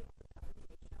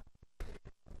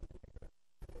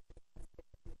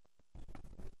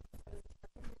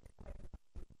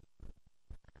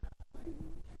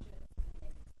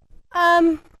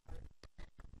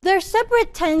 They're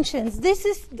separate tensions. This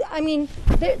is, I mean,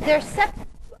 they're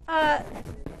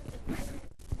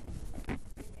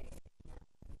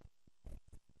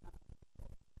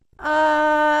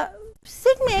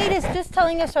sigma 8 is just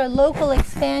telling us our local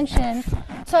expansion.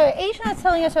 Sorry, H0 is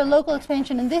telling us our local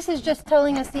expansion, and this is just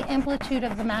telling us the amplitude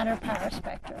of the matter power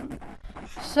spectrum.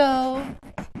 So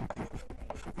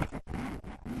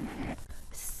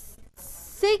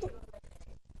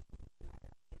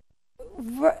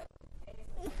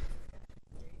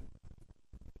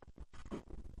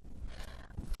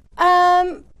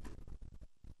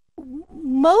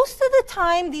Most of the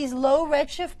time, these low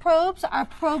redshift probes are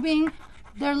probing.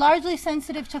 They're largely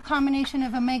sensitive to a combination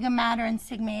of omega matter and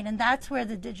sigma 8, and that's where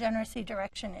the degeneracy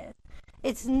direction is.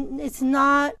 It's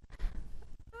not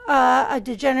a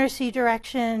degeneracy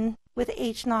direction with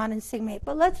H naught and sigma 8.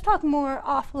 But let's talk more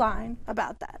offline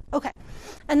about that. Okay.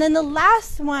 And then the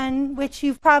last one, which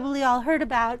you've probably all heard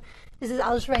about, is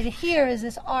I'll just write it here, is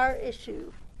this R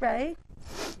issue, right?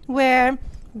 Where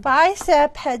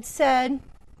Bicep had said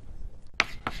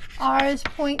R is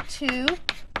 0.2,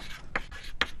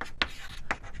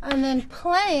 and then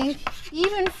Planck,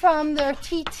 even from their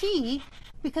TT,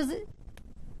 because,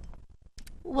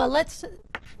 well,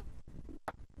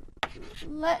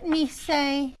 let me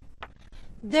say,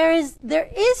 there is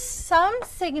some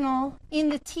signal in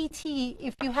the TT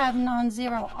if you have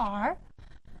non-zero R,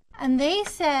 and they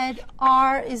said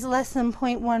R is less than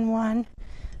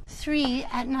 0.113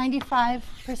 at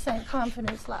 95%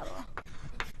 confidence level.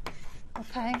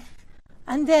 Okay,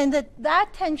 and then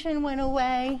that tension went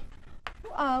away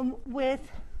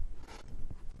with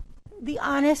the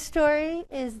honest story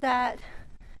is that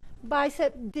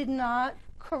Bicep did not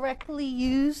correctly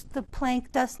use the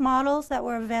Planck dust models that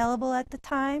were available at the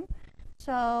time.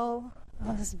 So,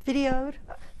 I was videoed.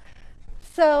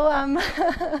 So,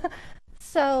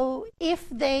 so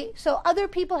other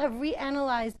people have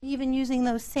reanalyzed even using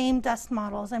those same dust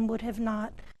models and would have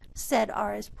not said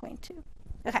R is 0.2.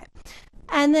 Okay,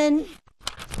 and then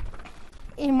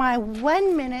in my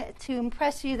 1 minute to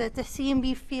impress you that the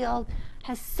CMB field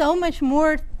has so much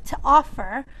more to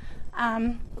offer,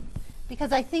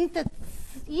 because I think that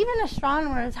even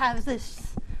astronomers have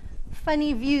this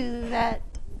funny view that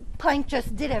Planck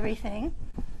just did everything.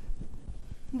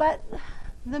 But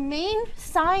the main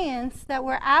science that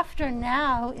we're after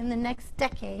now in the next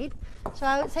decade, so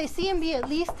I would say CMB at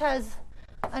least has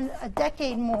a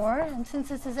decade more, and since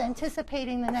this is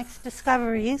anticipating the next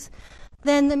discoveries,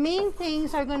 then the main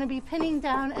things are going to be pinning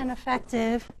down an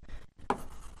effective,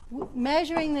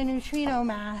 measuring the neutrino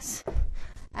mass,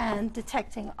 and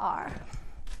detecting R.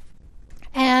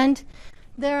 And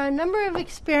there are a number of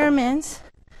experiments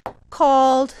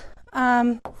called,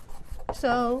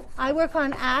 so I work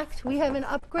on ACT. We have an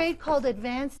upgrade called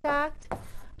Advanced ACT,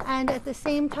 and at the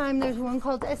same time there's one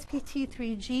called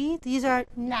SPT3G. These are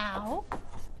now,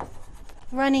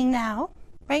 running now,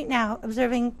 right now,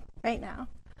 observing right now.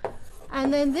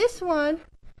 And then this one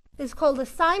is called the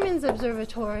Simons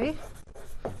Observatory.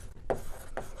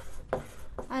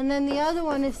 And then the other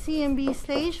one is CMB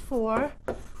stage 4.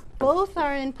 Both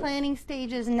are in planning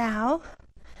stages now,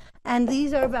 and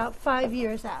these are about 5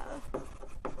 years out.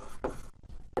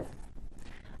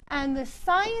 And the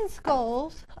science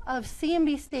goals of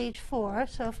CMB stage 4,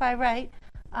 so if I write,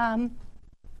 so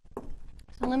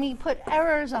let me put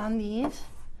errors on these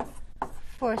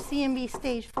for CMB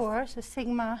stage 4, so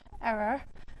sigma error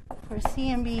for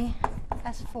CMB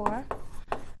S4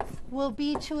 will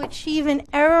be to achieve an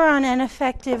error on N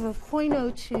effective of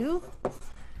 0.02,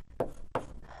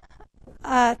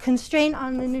 constraint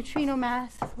on the neutrino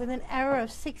mass with an error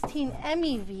of 16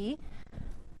 MeV,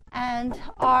 and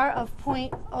R of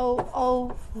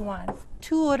 0.001,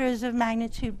 2 orders of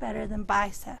magnitude better than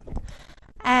Bicep.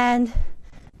 And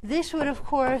this would, of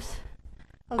course,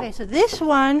 okay, so this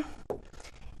one,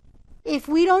 if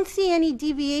we don't see any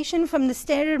deviation from the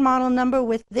standard model number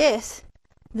with this,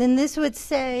 then this would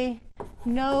say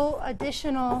no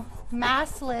additional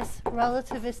massless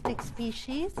relativistic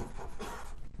species.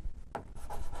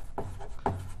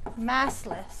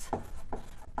 Massless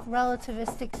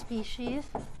relativistic species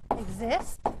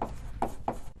exist.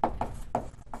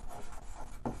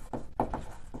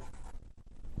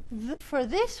 For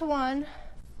this one,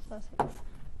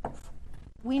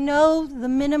 we know the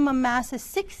minimum mass is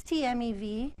 60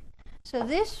 MeV. So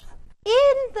this,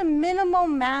 in the minimal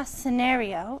mass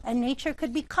scenario, and nature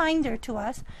could be kinder to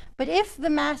us, but if the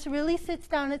mass really sits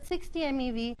down at 60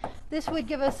 MeV, this would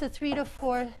give us a 3 to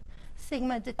 4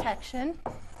 sigma detection.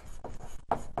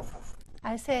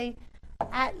 I say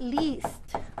at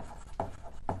least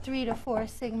 3 to 4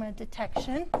 sigma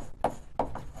detection.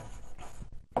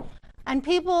 And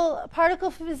people,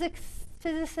 particle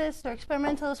physicists or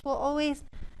experimentalists will always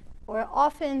or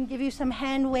often give you some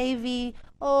hand wavy,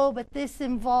 oh, but this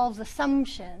involves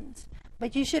assumptions.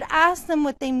 But you should ask them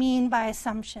what they mean by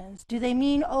assumptions. Do they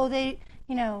mean, oh, they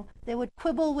would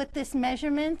quibble with this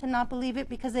measurement and not believe it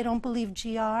because they don't believe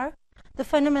GR? The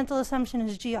fundamental assumption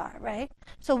is GR, right?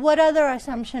 So what other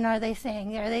assumption are they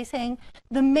saying? Are they saying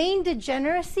the main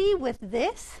degeneracy with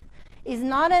this is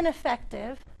not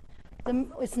ineffective.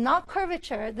 It's not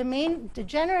curvature. The main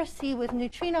degeneracy with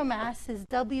neutrino mass is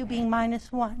W being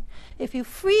 -1. If you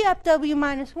free up W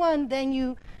 -1,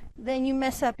 then you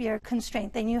mess up your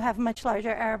constraint. Then you have much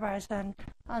larger error bars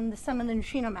on the sum of the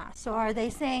neutrino mass. So are they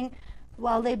saying,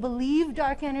 well, they believe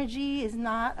dark energy is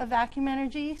not a vacuum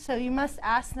energy? So you must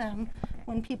ask them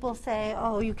when people say,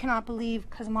 oh, you cannot believe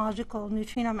cosmological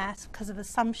neutrino mass because of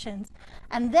assumptions.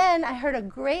 And then I heard a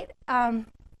great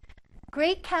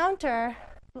counter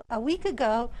a week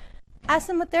ago. Ask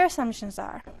them what their assumptions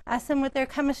are. Ask them what their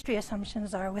chemistry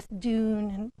assumptions are with Dune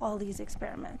and all these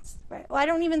experiments. Right? Well, I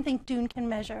don't even think Dune can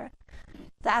measure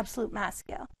the absolute mass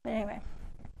scale. But anyway.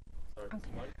 Sorry, Okay.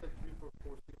 why is that 3, 4,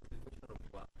 4, 6 is a question of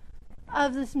what?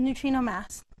 Of this neutrino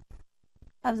mass.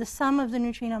 Of the sum of the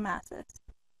neutrino masses.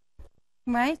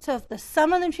 Right? So if the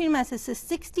sum of the neutrino masses is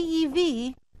 60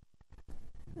 eV,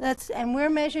 and we're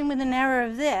measuring with an error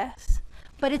of this,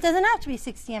 but it doesn't have to be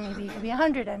 60 MeV. It could be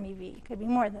 100 MeV. It could be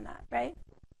more than that, right?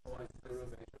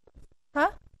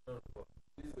 Huh?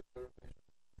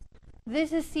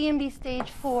 This is CMB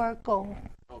stage 4 goal.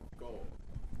 Oh, goal.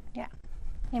 Yeah,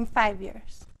 in 5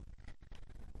 years.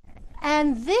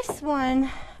 And this one,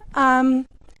 well,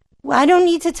 I don't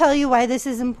need to tell you why this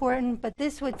is important, but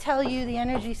this would tell you the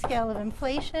energy scale of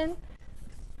inflation.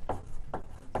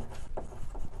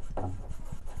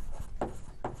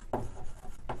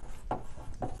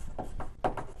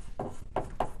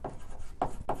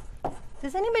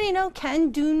 Does anybody know,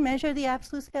 can Dune measure the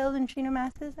absolute scale of the neutrino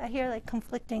masses? I hear like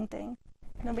conflicting things.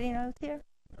 Nobody knows here?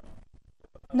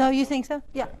 No, you think so?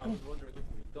 Yeah. I was wondering if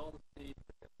we don't see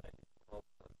the of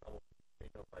some of the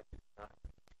neutrino by this time,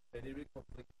 then it will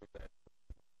conflict with that.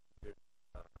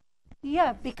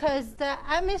 Yeah, because the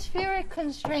atmospheric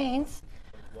constraints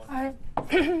are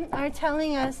are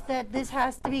telling us that this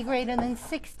has to be greater than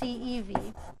 60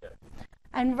 eV.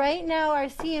 And right now our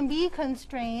CMB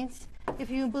constraints, if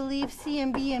you believe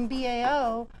CMB and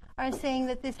BAO, are saying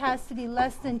that this has to be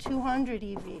less than 200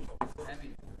 EV.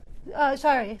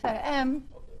 Sorry, M.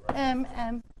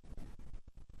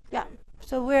 Yeah,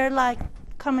 so we're like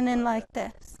coming in like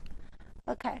this.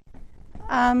 Okay.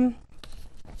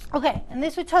 Okay, and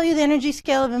this would tell you the energy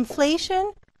scale of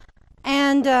inflation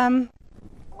and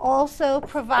also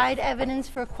provide evidence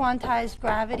for quantized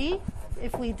gravity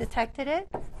if we detected it.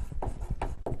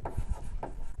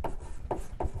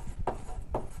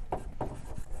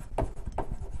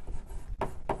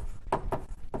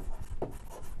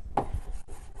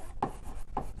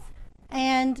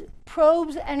 And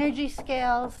probes energy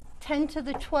scales 10 to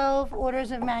the 12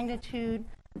 orders of magnitude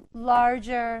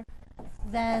larger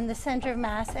than the center of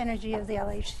mass energy of the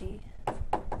LHC.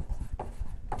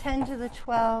 10 to the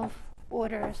 12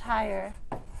 orders higher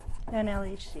than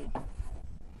LHC.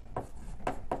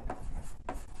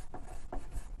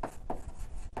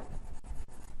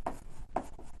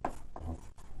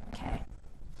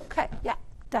 Okay, yeah,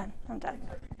 done. I'm done.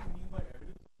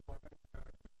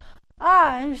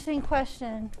 Interesting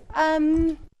question. I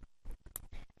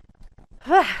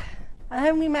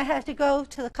think we might have to go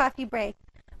to the coffee break.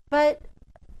 But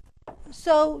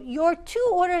so you're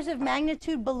 2 orders of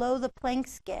magnitude below the Planck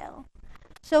scale.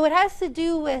 So it has to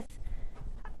do with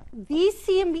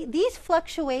these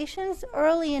fluctuations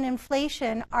early in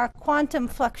inflation are quantum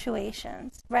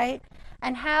fluctuations, right?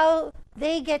 And how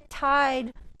they get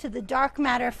tied to the dark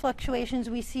matter fluctuations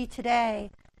we see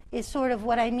today is sort of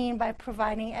what I mean by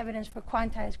providing evidence for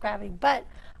quantized gravity. But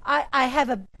I have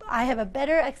a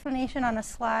better explanation on a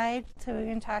slide, so you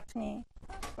can talk to me.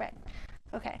 Right.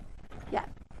 Okay. Yeah.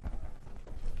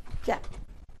 Yeah.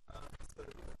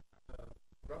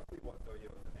 Roughly what value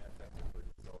of the manifested would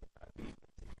result in?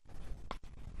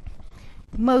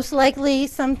 Most likely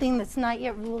something that's not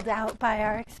yet ruled out by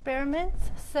our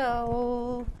experiments.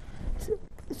 So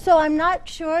I'm not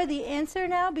sure the answer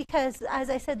now because, as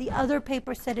I said, the other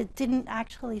paper said it didn't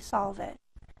actually solve it.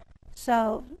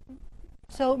 So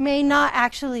it may not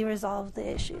actually resolve the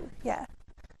issue. Yeah.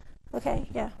 Okay,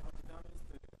 yeah.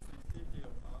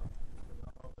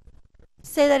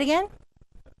 Say that again?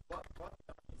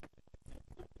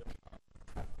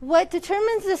 What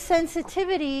determines the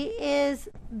sensitivity is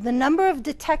the number of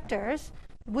detectors,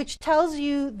 which tells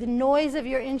you the noise of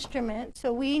your instrument.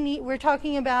 So we're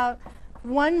talking about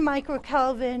 1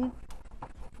 microkelvin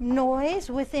noise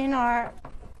within our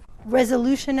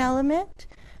resolution element,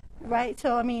 right?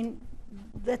 So I mean,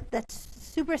 that's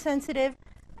super sensitive.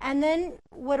 And then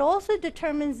what also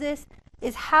determines this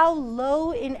is how low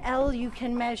in L you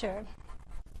can measure.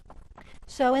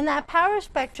 So in that power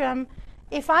spectrum,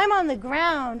 if I'm on the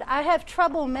ground, I have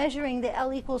trouble measuring the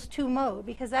L equals 2 mode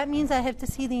because that means I have to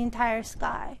see the entire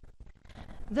sky.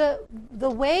 the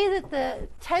way that the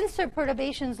tensor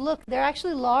perturbations look, they're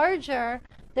actually larger.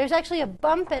 There's actually a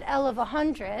bump at L of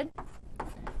 100,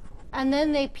 and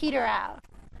then they peter out.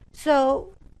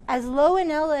 So as low in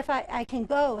L if I can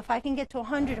go, if I can get to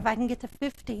 100, if I can get to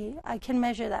 50, I can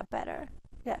measure that better.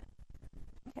 Yeah.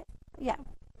 Okay. Yeah.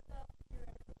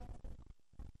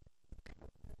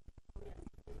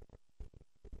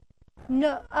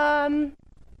 No.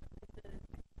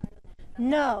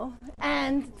 No.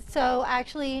 And so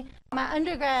actually, my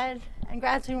undergrad and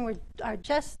grad student are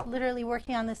just literally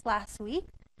working on this last week.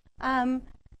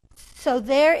 So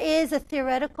there is a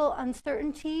theoretical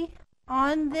uncertainty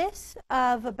on this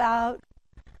of about,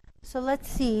 so let's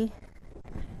see.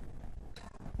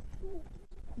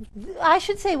 I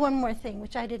should say one more thing,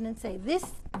 which I didn't say.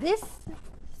 This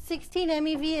 16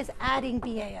 MeV is adding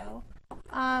BAO.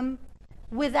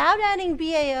 Without adding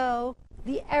BAO,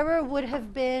 the error would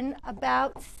have been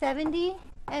about 70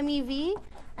 MeV,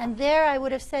 and there I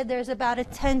would have said there's about a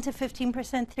 10 to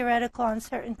 15% theoretical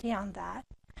uncertainty on that.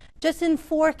 Just in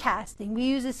forecasting, we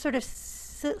use this sort of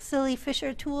silly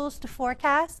Fisher tools to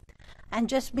forecast, and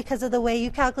just because of the way you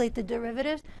calculate the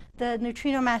derivatives, the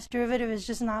neutrino mass derivative is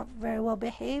just not very well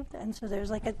behaved, and so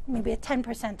there's like maybe a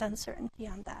 10% uncertainty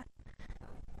on that,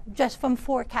 just from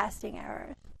forecasting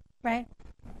errors, right?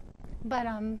 But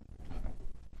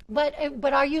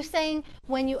are you saying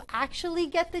when you actually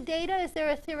get the data, is there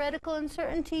a theoretical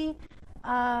uncertainty?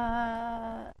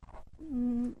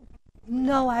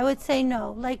 No, I would say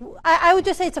no. Like I would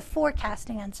just say it's a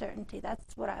forecasting uncertainty.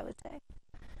 That's what I would say.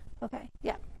 Okay,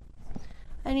 yeah.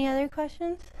 Any other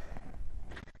questions?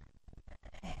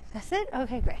 Okay, that's it?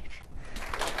 Okay, great.